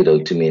somebody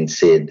wrote to me and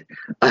said,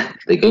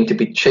 they're going to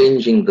be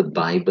changing the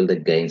Bible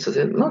again. So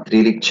they're not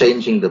really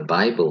changing the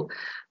Bible,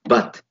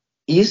 but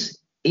is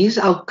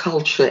our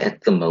culture at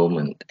the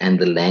moment and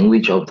the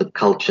language of the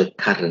culture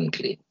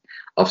currently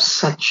of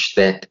such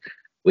that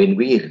when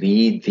we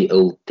read the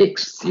old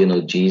texts,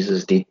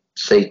 Jesus did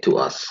say to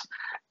us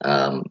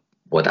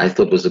what I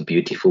thought was a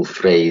beautiful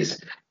phrase,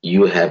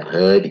 you have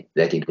heard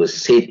that it was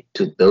said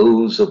to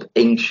those of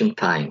ancient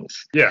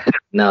times. Yeah.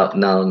 Now,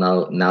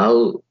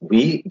 are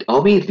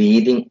we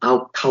reading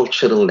our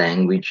cultural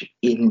language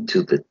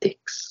into the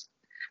text?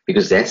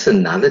 Because that's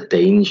another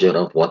danger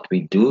of what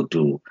we do.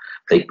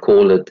 They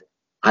call it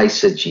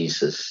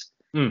eisegesis.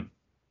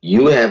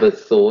 You have a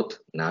thought,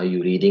 now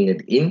you're reading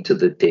it into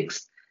the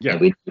text, Yeah.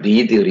 And when you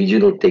read the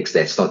original text,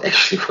 that's not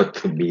actually what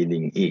the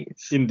meaning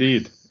is.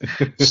 Indeed.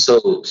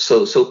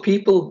 So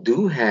people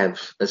do have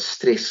a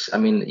stress. I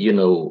mean,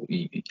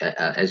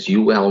 as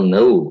you well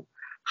know,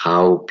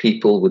 how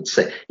people would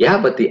say,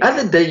 yeah, but the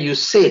other day you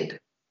said,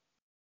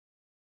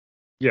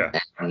 Yeah.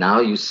 and now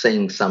you're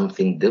saying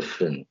something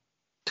different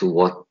to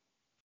what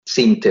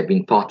seemed to have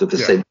been part of the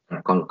same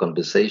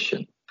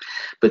conversation.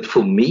 But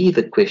for me,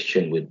 the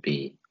question would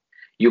be,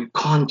 you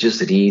can't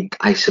just read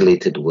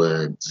isolated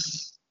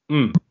words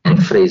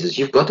and phrases.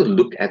 You've got to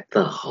look at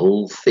the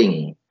whole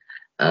thing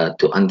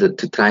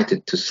to try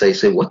to say,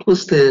 so what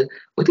is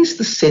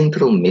the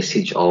central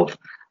message of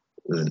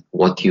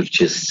what you've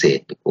just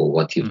said or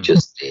what you've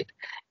just said,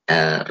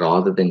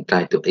 rather than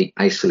try to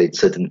isolate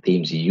certain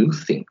themes you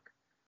think.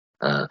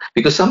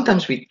 Because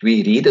sometimes we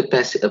read a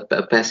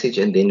passage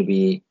and then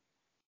we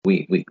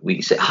say,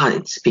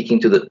 it's speaking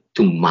to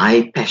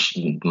my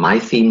passion, my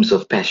themes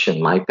of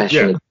passion, my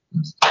passionate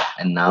themes,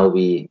 and now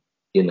we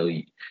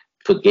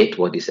forget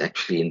what is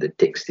actually in the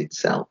text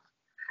itself.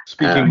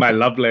 Speaking my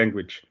love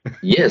language.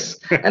 Yes,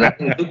 and I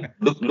think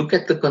look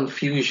at the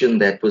confusion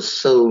that was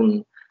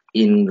sown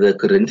in the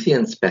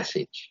Corinthians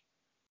passage,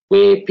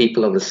 where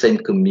people of the same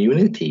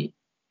community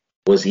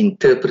was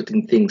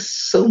interpreting things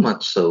so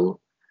much so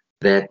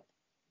that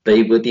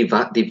they were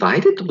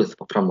divided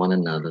from one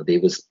another. There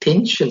was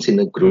tensions in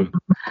the group,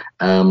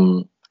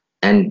 and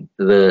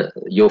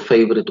your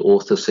favorite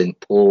author, St.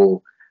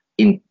 Paul,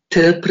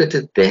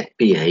 interpreted that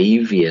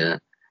behavior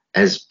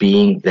as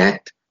being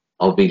that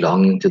of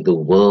belonging to the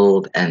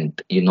world,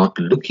 and you're not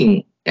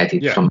looking at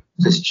it from a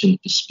Christian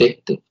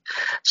perspective.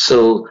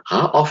 So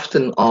how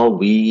often are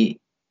we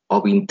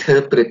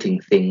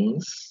interpreting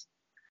things,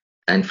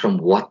 and from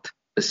what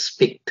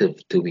perspective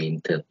do we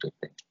interpret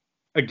them?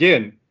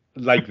 Again,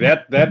 like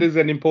that is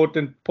an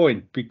important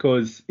point,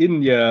 because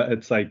in here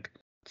it's like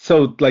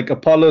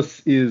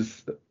Apollos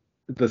is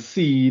the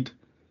seed.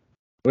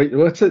 Wait,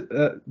 what's it?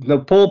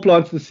 Paul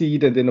plants the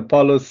seed, and then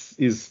Apollos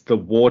is the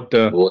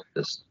water.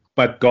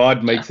 But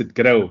God makes it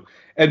grow.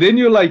 And then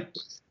you're like,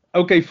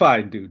 okay,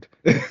 fine, dude.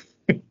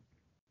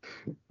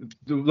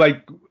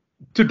 Like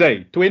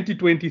today,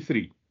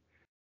 2023,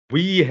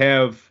 we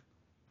have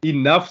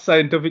enough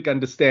scientific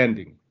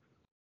understanding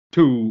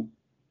to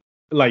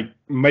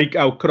make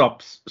our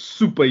crops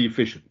super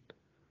efficient.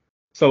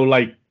 So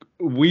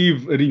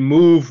we've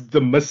removed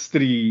the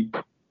mystery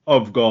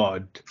of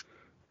God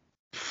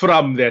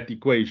from that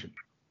equation.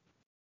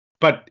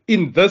 But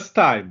in this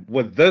time,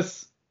 with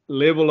this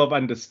level of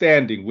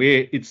understanding,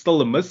 where it's still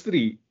a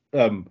mystery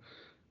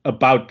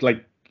about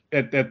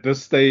at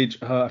this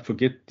stage, I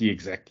forget the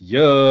exact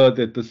year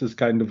that this is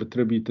kind of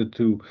attributed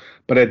to,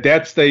 but at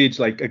that stage,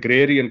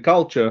 agrarian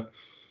culture,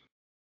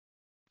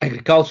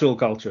 agricultural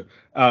culture,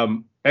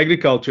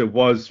 agriculture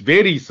was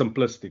very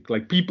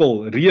simplistic.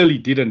 People really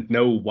didn't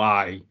know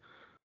why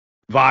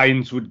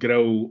vines would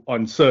grow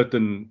on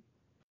certain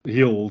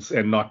hills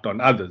and not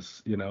on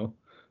others,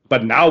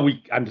 But now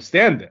we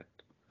understand that.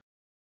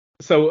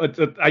 So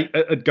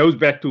it goes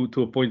back to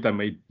a point I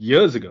made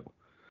years ago,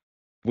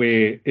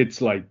 where it's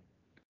like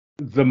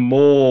the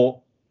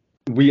more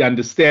we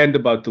understand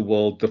about the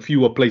world, the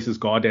fewer places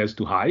God has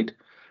to hide,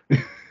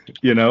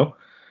 and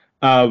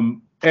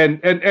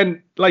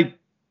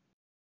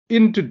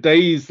in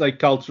today's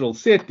cultural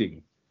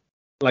setting,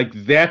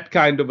 that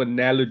kind of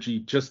analogy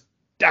just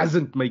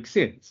doesn't make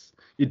sense.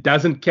 It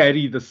doesn't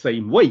carry the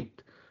same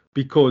weight,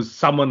 because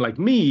someone like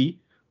me,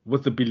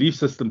 with the belief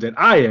system that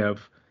I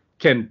have,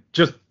 can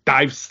just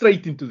dive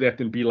straight into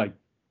that and be like,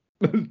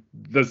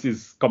 this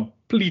is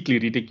completely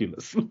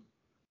ridiculous.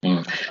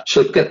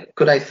 So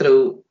could I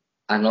throw,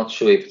 I'm not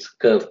sure if it's a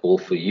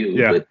curveball for you,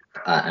 but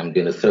I'm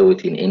going to throw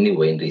it in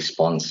anyway in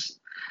response.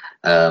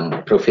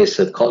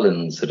 Professor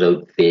Collins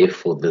wrote there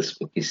for this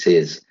book, he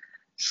says,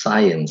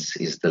 science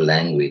is the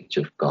language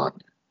of God.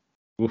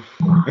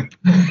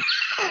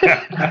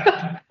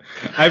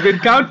 I've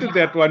encountered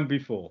that one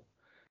before.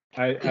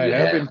 I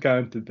have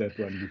encountered that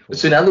one before.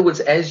 So in other words,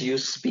 as you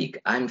speak,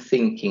 I'm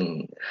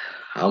thinking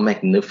how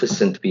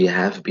magnificent we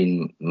have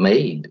been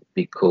made,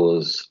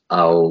 because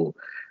our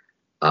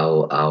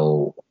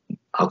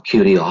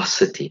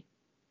curiosity,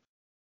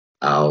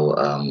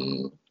 our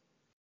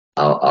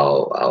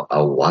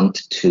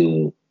want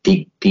to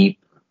dig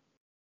deep,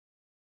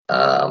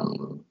 our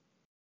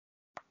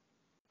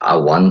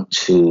want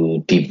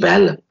to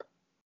develop,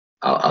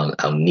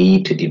 our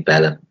need to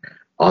develop,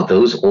 are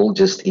those all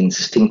just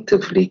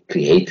instinctively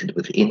created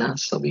within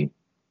us? Are we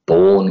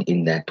born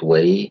in that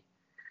way?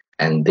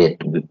 And that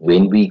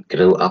when we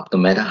grow up, no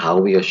matter how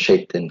we are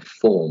shaped and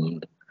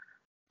formed,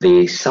 there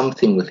is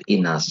something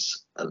within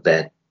us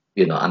that,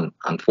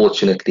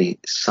 unfortunately,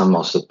 some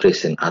are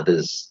suppressed and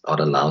others are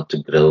allowed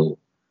to grow,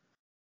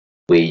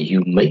 where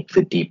you make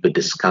the deeper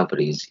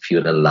discoveries if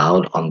you're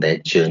allowed on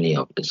that journey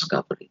of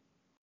discovery.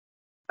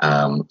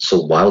 So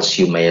whilst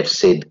you may have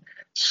said,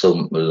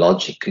 so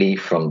logically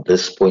from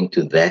this point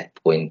to that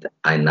point,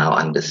 I now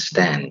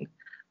understand.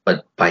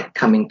 But by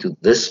coming to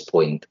this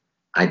point,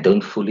 I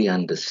don't fully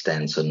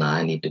understand. So now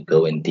I need to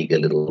go and dig a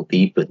little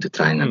deeper to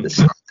try and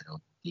understand.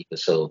 deeper.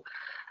 So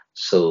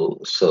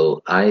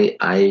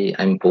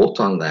I'm bought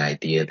on the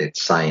idea that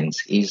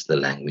science is the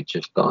language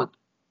of God.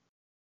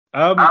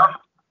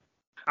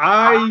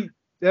 I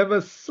have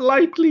a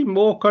slightly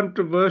more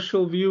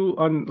controversial view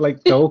on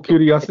like the whole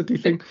curiosity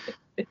thing.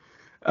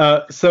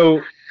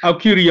 So our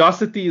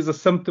curiosity is a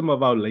symptom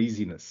of our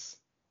laziness.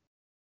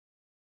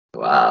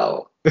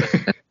 Wow.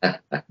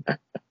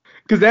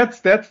 Because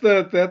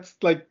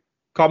that's like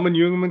common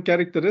human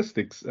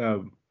characteristics,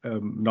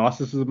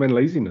 narcissism and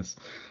laziness.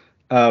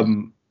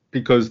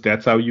 Because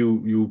that's how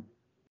you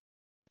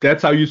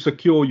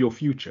secure your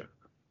future.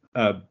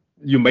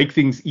 You make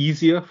things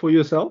easier for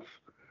yourself,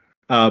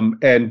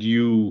 and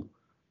you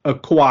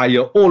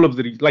acquire all of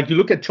the, like, you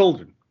look at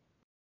children.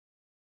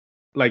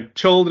 Like,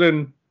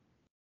 children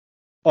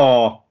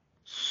are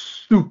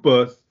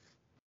super.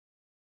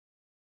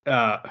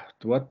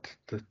 What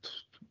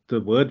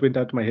the word went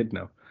out of my head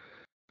now.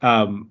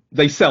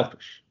 They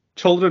selfish.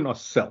 Children are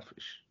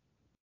selfish.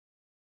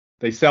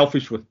 They're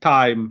selfish with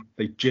time.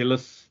 They're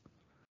jealous.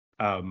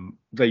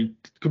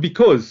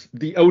 Because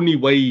the only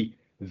way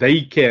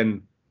they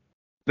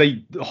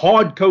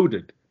hard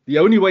coded. The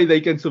only way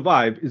they can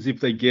survive is if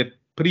they get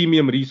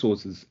premium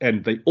resources,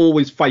 and they're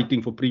always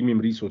fighting for premium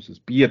resources,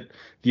 be it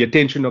the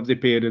attention of their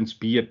parents,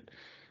 be it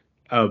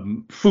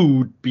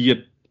food, be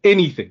it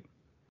anything.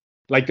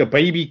 Like a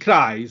baby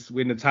cries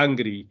when it's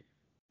hungry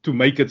to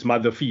make its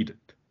mother feed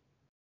it.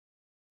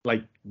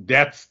 Like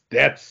that's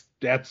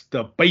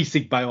the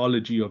basic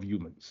biology of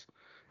humans,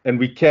 and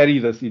we carry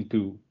this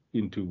into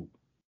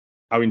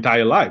our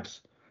entire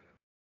lives.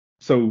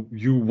 So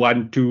you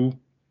want to.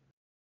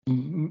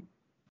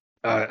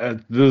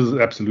 This is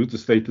absolute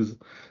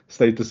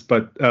status,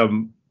 but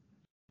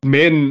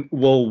men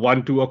will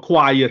want to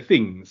acquire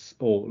things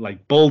or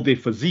like build their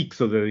physique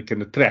so that they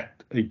can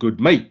attract a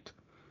good mate,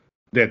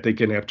 that they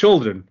can have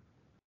children,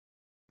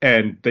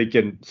 and they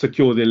can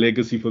secure their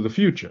legacy for the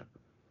future.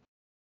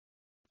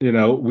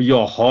 We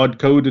are hard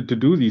coded to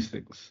do these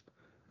things.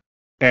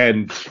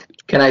 And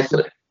can I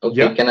throw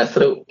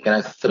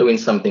in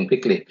something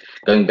quickly,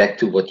 going back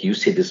to what you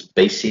said, this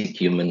basic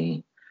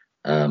human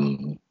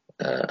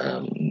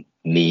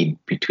need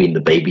between the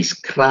baby's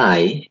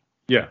cry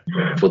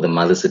for the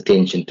mother's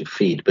attention to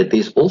feed. But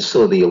there's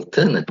also the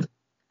alternative.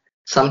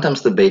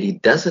 Sometimes the baby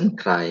doesn't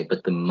cry,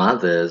 but the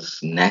mother's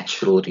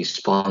natural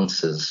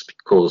responses,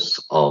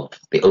 because of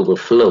the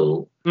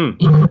overflow in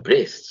the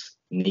breasts,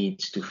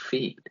 needs to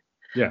feed.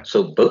 Yeah.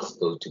 So both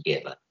go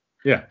together.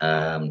 Yeah.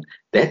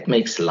 That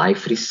makes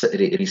life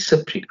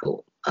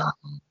reciprocal,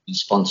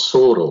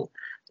 responsorial.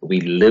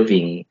 We're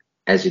living,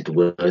 as it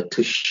were,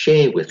 to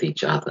share with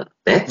each other.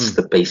 That's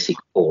the basic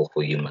core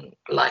for human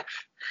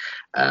life.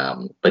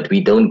 But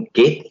we don't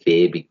get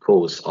there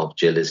because of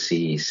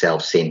jealousy,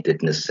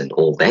 self-centeredness, and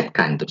all that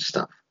kind of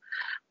stuff.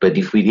 But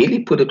if we really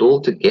put it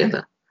all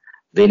together,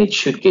 then it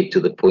should get to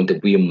the point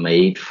that we are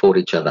made for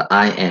each other.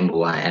 I am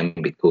who I am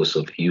because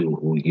of you,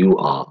 who you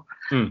are.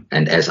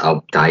 And as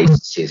our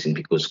diet says, and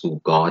because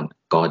who God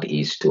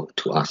is to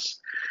us.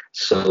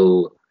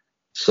 So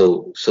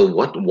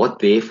what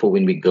therefore,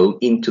 when we go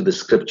into the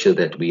scripture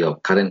that we are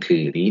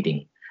currently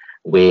reading,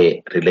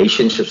 where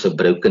relationships are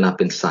broken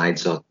up and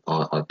sides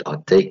are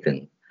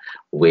taken,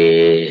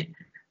 where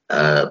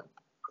the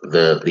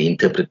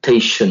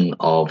interpretation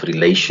of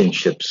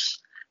relationships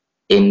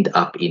end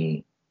up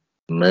in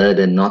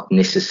murder, not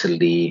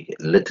necessarily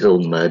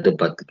literal murder,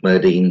 but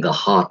murder in the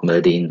heart,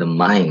 murder in the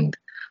mind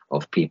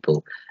of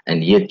people.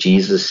 And yet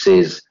Jesus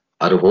says,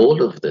 out of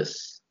all of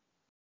this,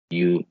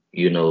 you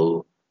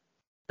know,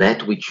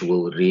 that which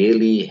will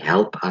really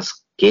help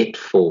us get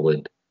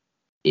forward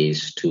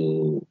is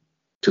to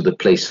the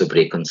place of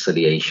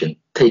reconciliation.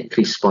 Take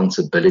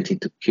responsibility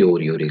to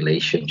cure your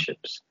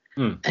relationships.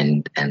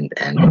 And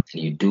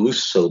you do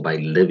so by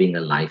living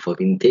a life of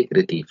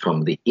integrity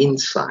from the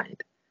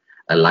inside,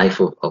 a life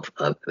of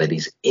that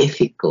is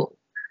ethical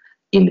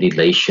in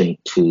relation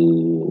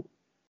to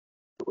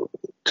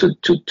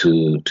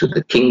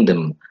the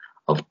kingdom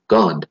of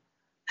God.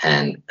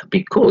 And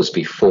because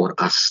before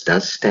us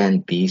does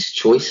stand these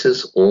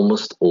choices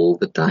almost all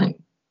the time.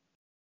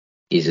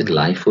 Is it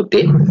life or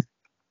death?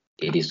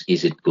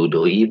 Is it good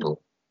or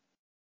evil?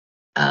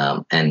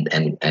 And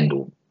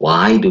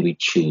why do we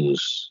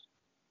choose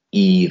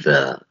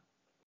either,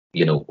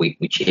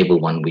 whichever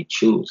one we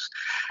choose?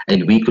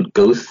 And we could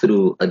go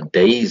through a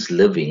day's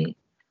living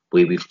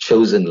where we've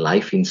chosen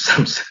life in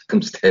some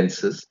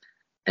circumstances,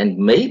 and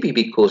maybe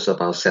because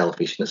of our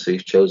selfishness,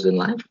 we've chosen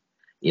life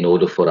in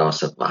order for our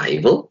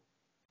survival.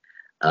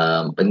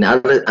 But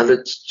now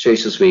other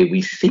choices where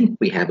we think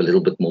we have a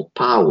little bit more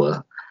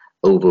power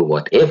over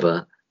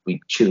whatever,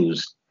 we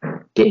choose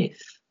death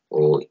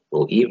or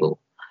evil.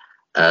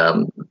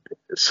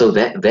 So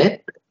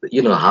that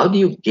how do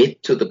you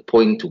get to the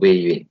point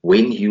where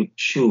when you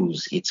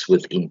choose, it's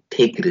with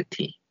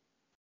integrity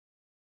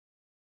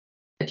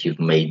that you've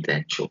made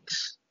that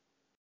choice?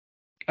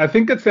 I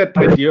think it's that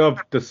idea of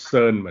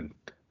discernment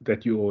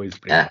that you always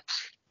bring.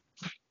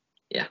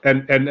 Yeah.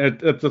 And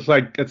it's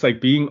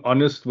like being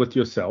honest with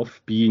yourself,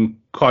 being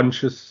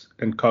conscious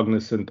and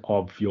cognizant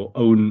of your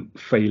own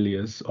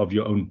failures, of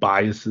your own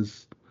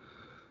biases,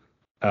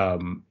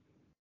 and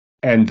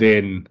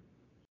then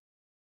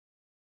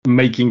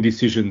making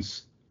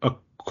decisions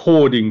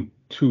according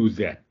to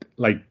that.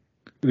 Like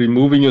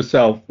removing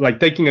yourself, like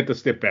taking it a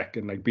step back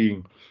and like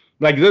being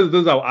like this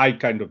is how I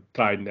kind of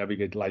try and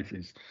navigate life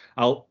is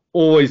I'll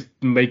always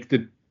make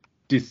the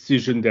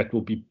decision that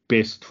will be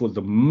best for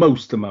the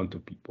most amount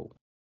of people.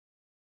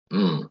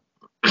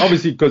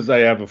 Obviously, because I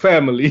have a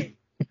family,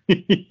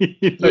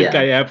 like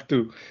I have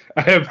to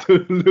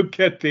look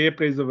at their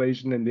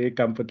preservation and their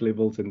comfort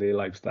levels and their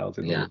lifestyles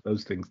and all of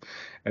those things,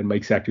 and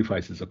make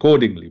sacrifices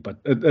accordingly. But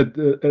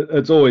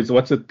it's always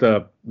what's it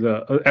the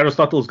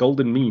Aristotle's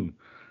golden mean?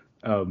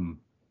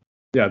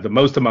 The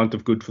most amount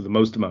of good for the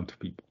most amount of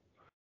people.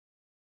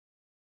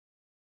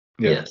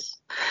 Yeah. Yes,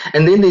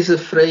 and then there's a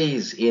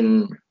phrase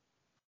in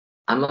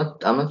I'm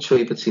not sure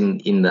if it's in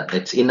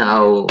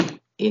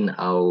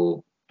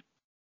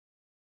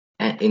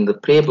the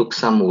prayer book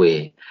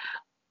somewhere,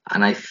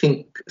 and I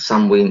think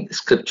somewhere in the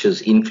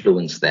scriptures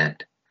influence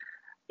that.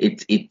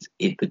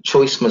 The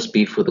choice must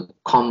be for the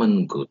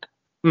common good.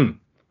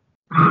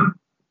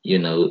 You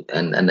know,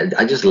 and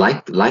I just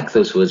like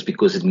those words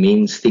because it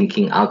means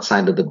thinking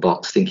outside of the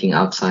box, thinking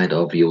outside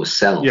of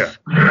yourself. Yeah.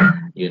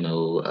 You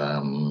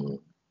know,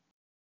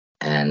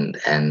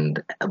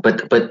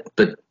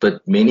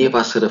 but many of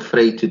us are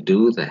afraid to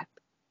do that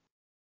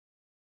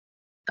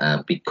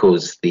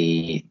because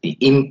the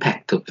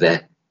impact of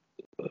that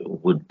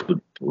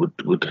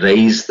would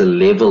raise the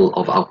level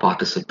of our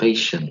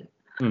participation,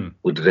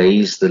 would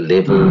raise the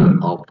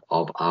level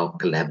of our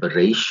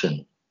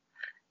collaboration.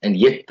 And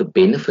yet the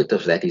benefit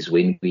of that is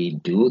when we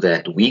do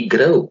that, we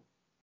grow.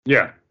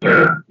 Yeah.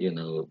 You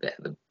know,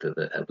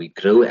 we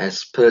grow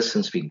as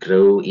persons, we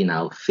grow in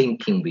our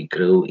thinking, we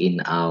grow in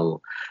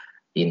our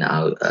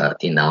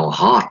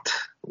heart.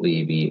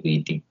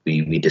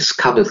 We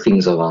discover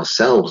things of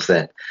ourselves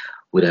that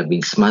would have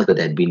been smothered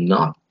had we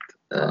not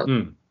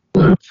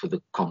for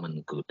the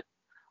common good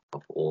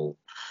of all.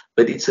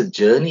 But it's a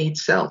journey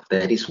itself.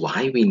 That is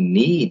why we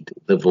need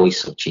the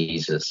voice of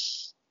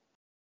Jesus.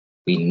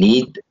 We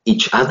need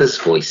each other's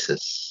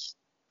voices.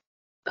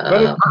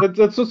 But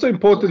it's also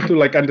important to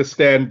like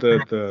understand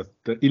the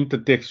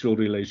intertextual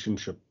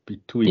relationship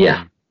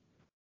between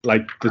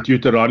like the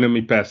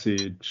Deuteronomy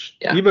passage,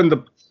 even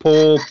the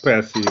Paul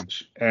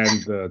passage,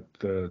 and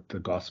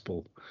the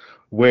gospel,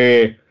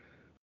 where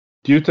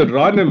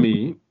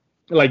Deuteronomy,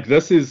 like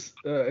this is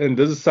and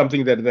this is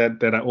something that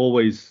I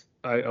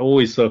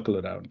always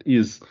circle around,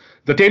 is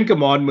the Ten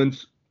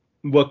Commandments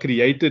were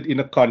created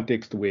in a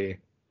context where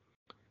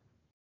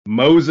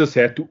Moses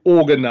had to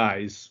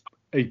organize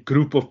a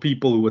group of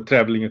people who were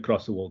traveling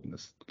across the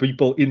wilderness,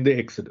 people in the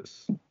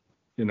Exodus,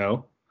 you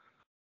know,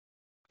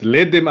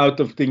 led them out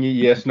of thingy.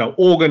 Yes, now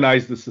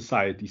organize the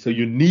society. So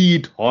you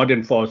need hard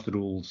and fast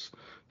rules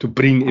to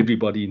bring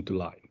everybody into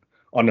line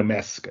on a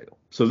mass scale.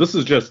 So this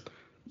is just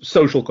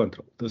social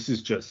control. This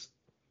is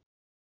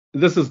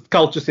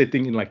culture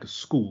setting in like a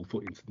school,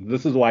 for instance.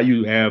 This is why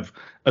you have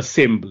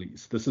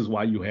assemblies. This is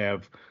why you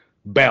have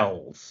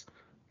bells.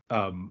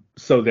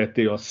 So that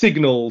there are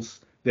signals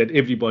that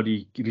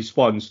everybody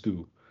responds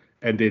to,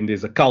 and then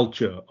there's a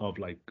culture of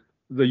like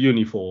the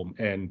uniform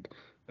and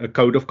a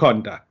code of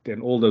conduct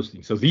and all those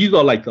things. So these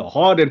are like the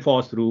hard and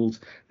fast rules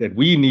that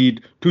we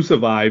need to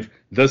survive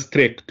this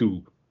trek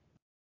to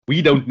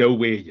we don't know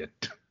where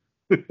yet.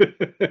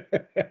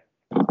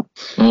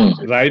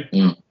 Right?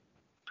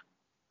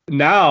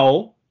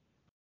 Now,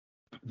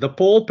 the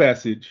Paul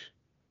passage,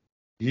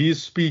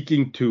 he's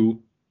speaking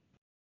to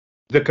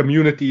the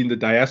community in the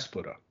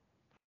diaspora.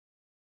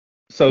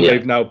 So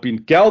they've now been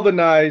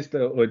galvanized,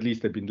 or at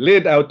least they've been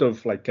led out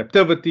of like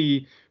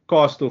captivity,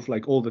 cast off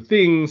like all the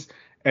things,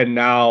 and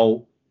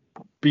now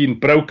been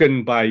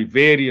broken by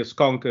various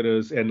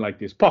conquerors, and like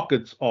there's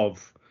pockets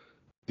of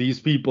these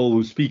people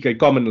who speak a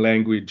common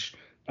language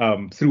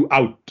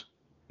throughout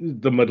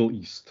the Middle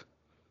East.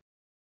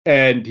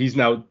 And he's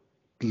now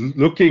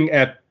looking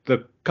at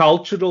the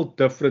cultural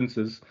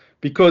differences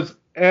because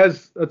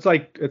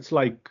it's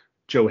like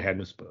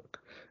Johannesburg.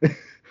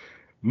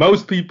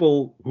 Most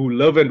people who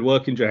live and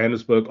work in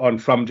Johannesburg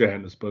aren't from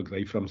Johannesburg.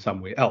 They're from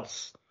somewhere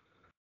else.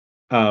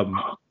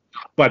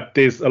 But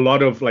there's a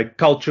lot of like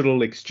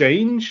cultural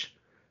exchange.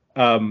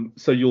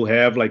 So you'll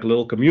have like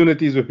little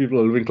communities where people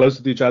are living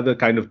closer to each other,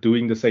 kind of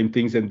doing the same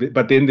things.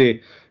 But then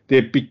they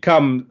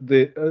become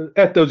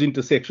at those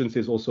intersections,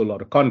 there's also a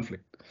lot of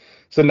conflict.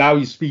 So now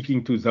he's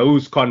speaking to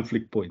those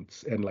conflict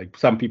points, and like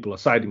some people are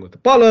siding with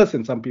Apollos,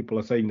 and some people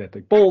are saying that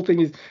the Paul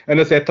thing is, and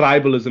it's that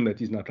tribalism that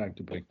he's not trying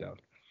to break down.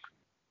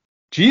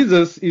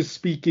 Jesus is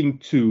speaking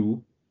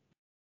to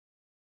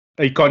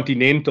a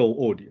continental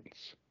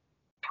audience.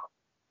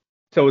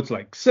 So it's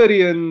like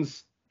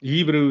Syrians,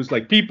 Hebrews,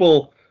 like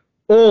people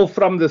all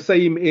from the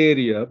same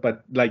area,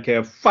 but like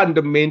have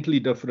fundamentally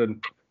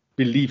different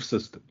belief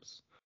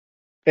systems.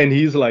 And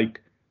he's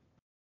like,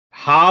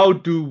 how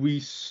do we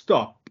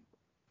stop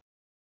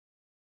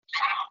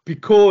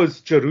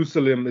because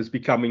Jerusalem is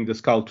becoming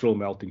this cultural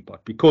melting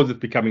pot, because it's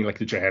becoming like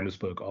the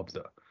Johannesburg of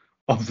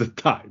the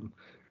time,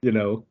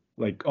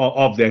 like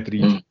of that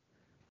region.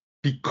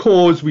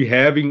 Because we're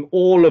having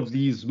all of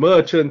these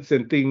merchants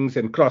and things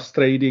and cross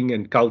trading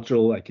and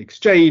cultural like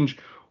exchange,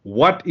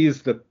 what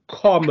is the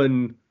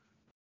common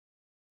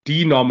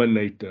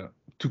denominator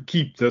to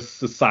keep this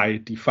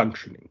society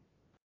functioning?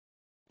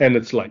 And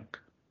it's like,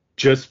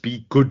 just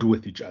be good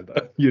with each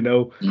other,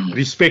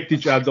 respect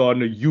each other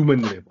on a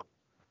human level,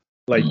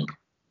 like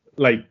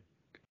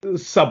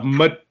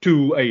submit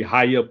to a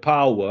higher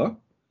power,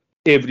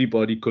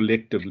 everybody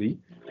collectively,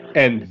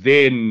 and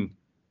then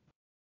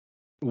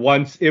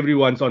once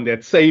everyone's on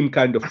that same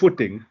kind of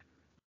footing,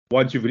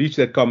 once you've reached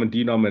that common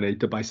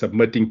denominator by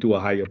submitting to a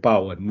higher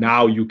power,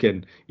 now you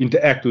can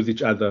interact with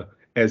each other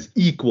as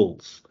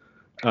equals.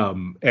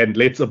 And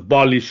let's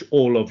abolish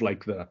all of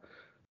like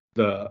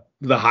the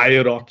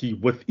hierarchy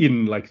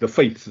within like the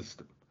faith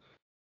system.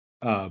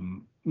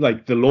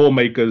 Like the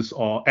lawmakers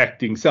are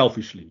acting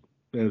selfishly.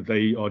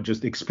 They are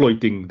just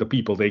exploiting the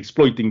people. They're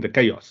exploiting the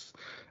chaos.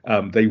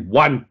 They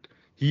want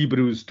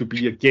Hebrews to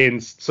be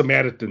against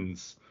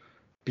Samaritans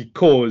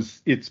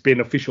because it's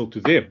beneficial to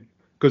them,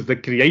 because they're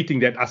creating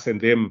that us and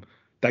them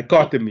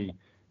dichotomy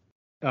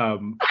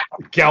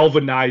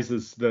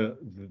galvanizes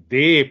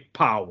their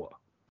power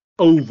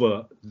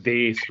over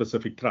their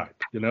specific tribe,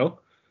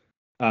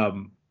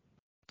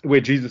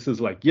 where Jesus is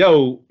like,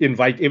 yo,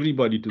 invite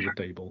everybody to the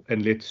table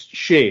and let's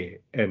share,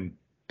 and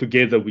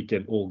together we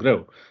can all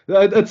grow.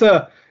 It's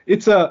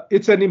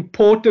an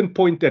important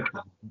point that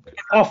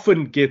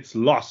often gets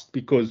lost,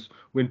 because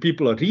when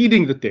people are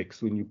reading the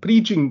text, when you're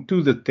preaching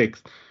to the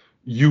text,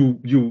 you're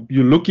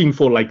looking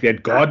for like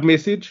that God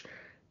message.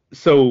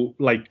 So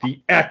like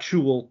the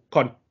actual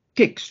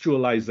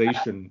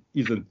contextualization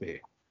isn't there.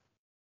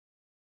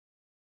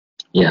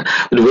 Yeah,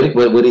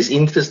 what is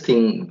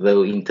interesting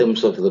though, in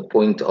terms of the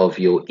point of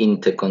your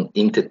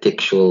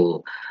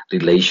intertextual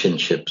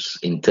relationships,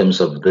 in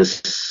terms of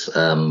this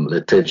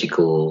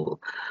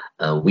liturgical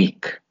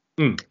week,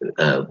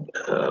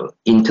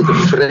 into the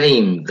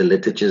frame, the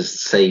liturgists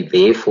say,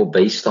 therefore,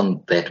 based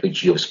on that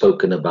which you have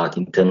spoken about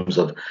in terms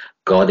of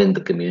God and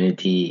the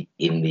community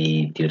in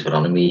the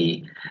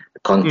Deuteronomy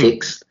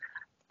context,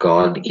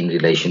 God in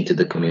relation to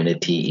the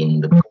community in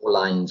the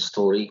Pauline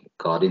story,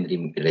 God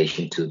in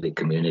relation to the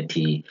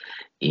community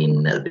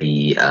in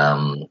the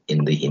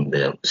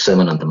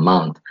Sermon on the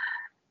Mount,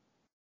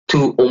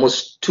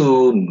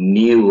 two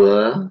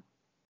newer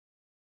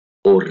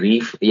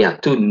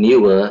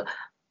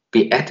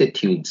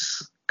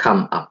beatitudes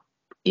come up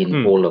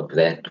in all of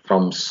that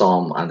from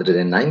Psalm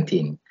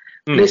 119.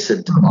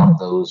 Blessed are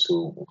those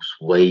whose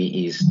way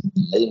is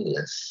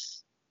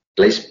blameless,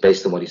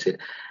 based on what he said.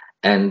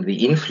 And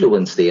the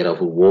influence thereof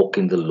who walk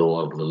in the law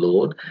of the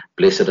Lord.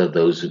 Blessed are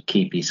those who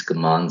keep his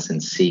commands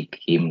and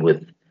seek him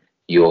with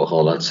your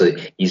whole heart. So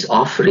he's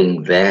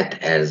offering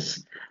that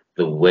as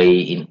the way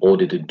in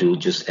order to do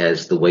just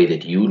as the way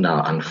that you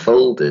now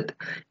unfolded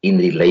in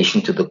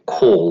relation to the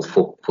call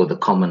for the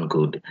common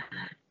good,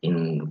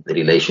 in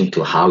relation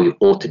to how you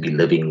ought to be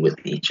living with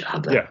each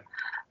other.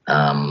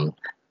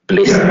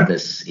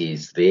 Blessedness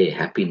is there,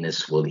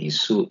 happiness will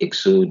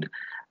exude,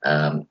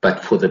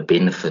 but for the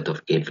benefit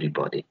of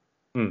everybody.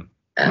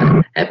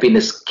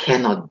 Happiness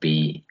cannot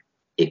be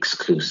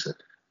exclusive.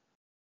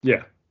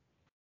 Yeah.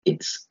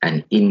 It's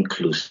an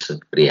inclusive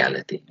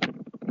reality.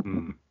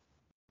 And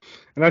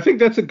I think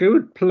that's a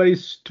good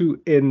place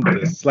to end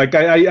this. Like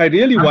I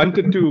really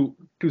wanted to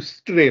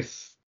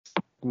stress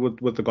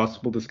with the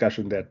gospel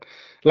discussion that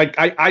like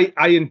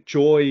I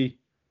enjoy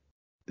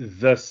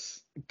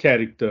this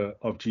character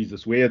of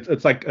Jesus, where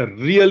it's like a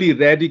really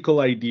radical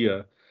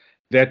idea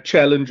that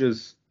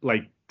challenges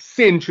like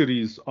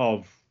centuries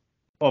of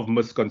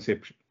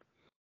misconception.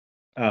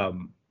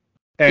 And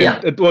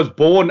it was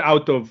born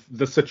out of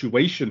the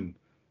situation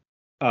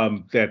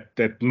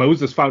that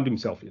Moses found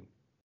himself in,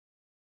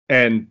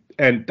 and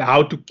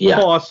how to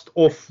cast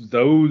off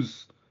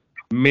those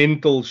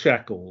mental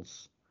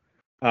shackles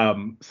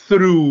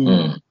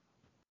through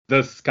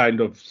this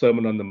kind of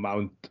Sermon on the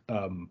Mount.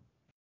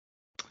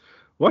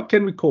 What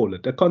can we call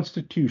it? A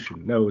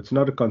constitution? No, it's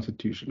not a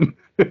constitution.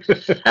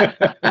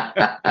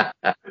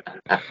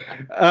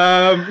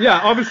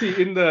 Obviously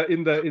in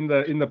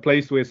the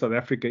place where South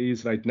Africa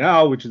is right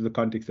now, which is the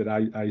context that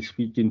I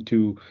speak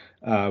into,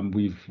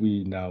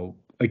 we now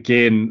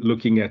again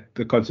looking at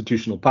the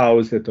constitutional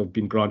powers that have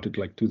been granted,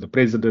 like to the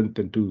president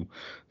and to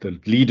the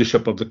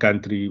leadership of the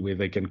country, where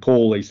they can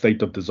call a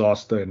state of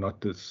disaster and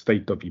not the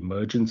state of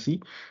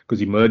emergency,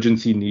 because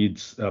emergency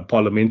needs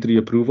parliamentary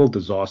approval.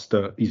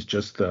 Disaster is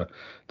just the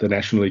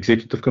National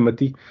Executive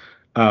Committee.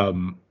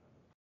 And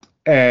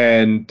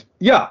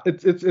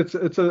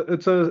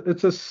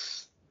it's a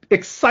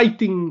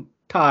exciting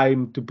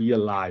time to be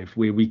alive,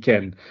 where we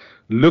can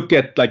look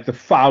at like the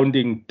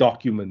founding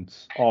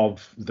documents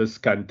of this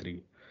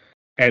country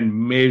and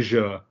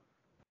measure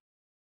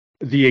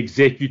the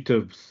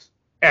executive's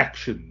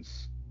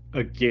actions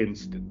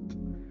against it.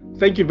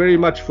 Thank you very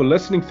much for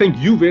listening. Thank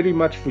you very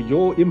much for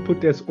your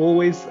input as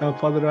always,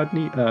 Father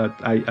Rodney.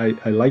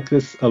 I like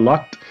this a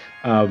lot.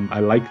 I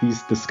like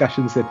these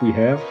discussions that we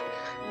have.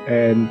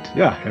 And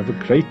yeah, have a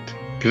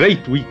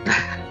great week.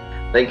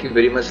 Thank you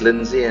very much,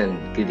 Lindsay, and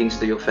greetings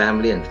to your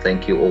family. And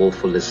thank you all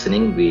for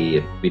listening.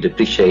 We'd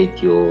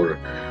appreciate your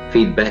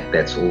feedback.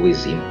 That's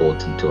always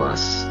important to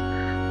us.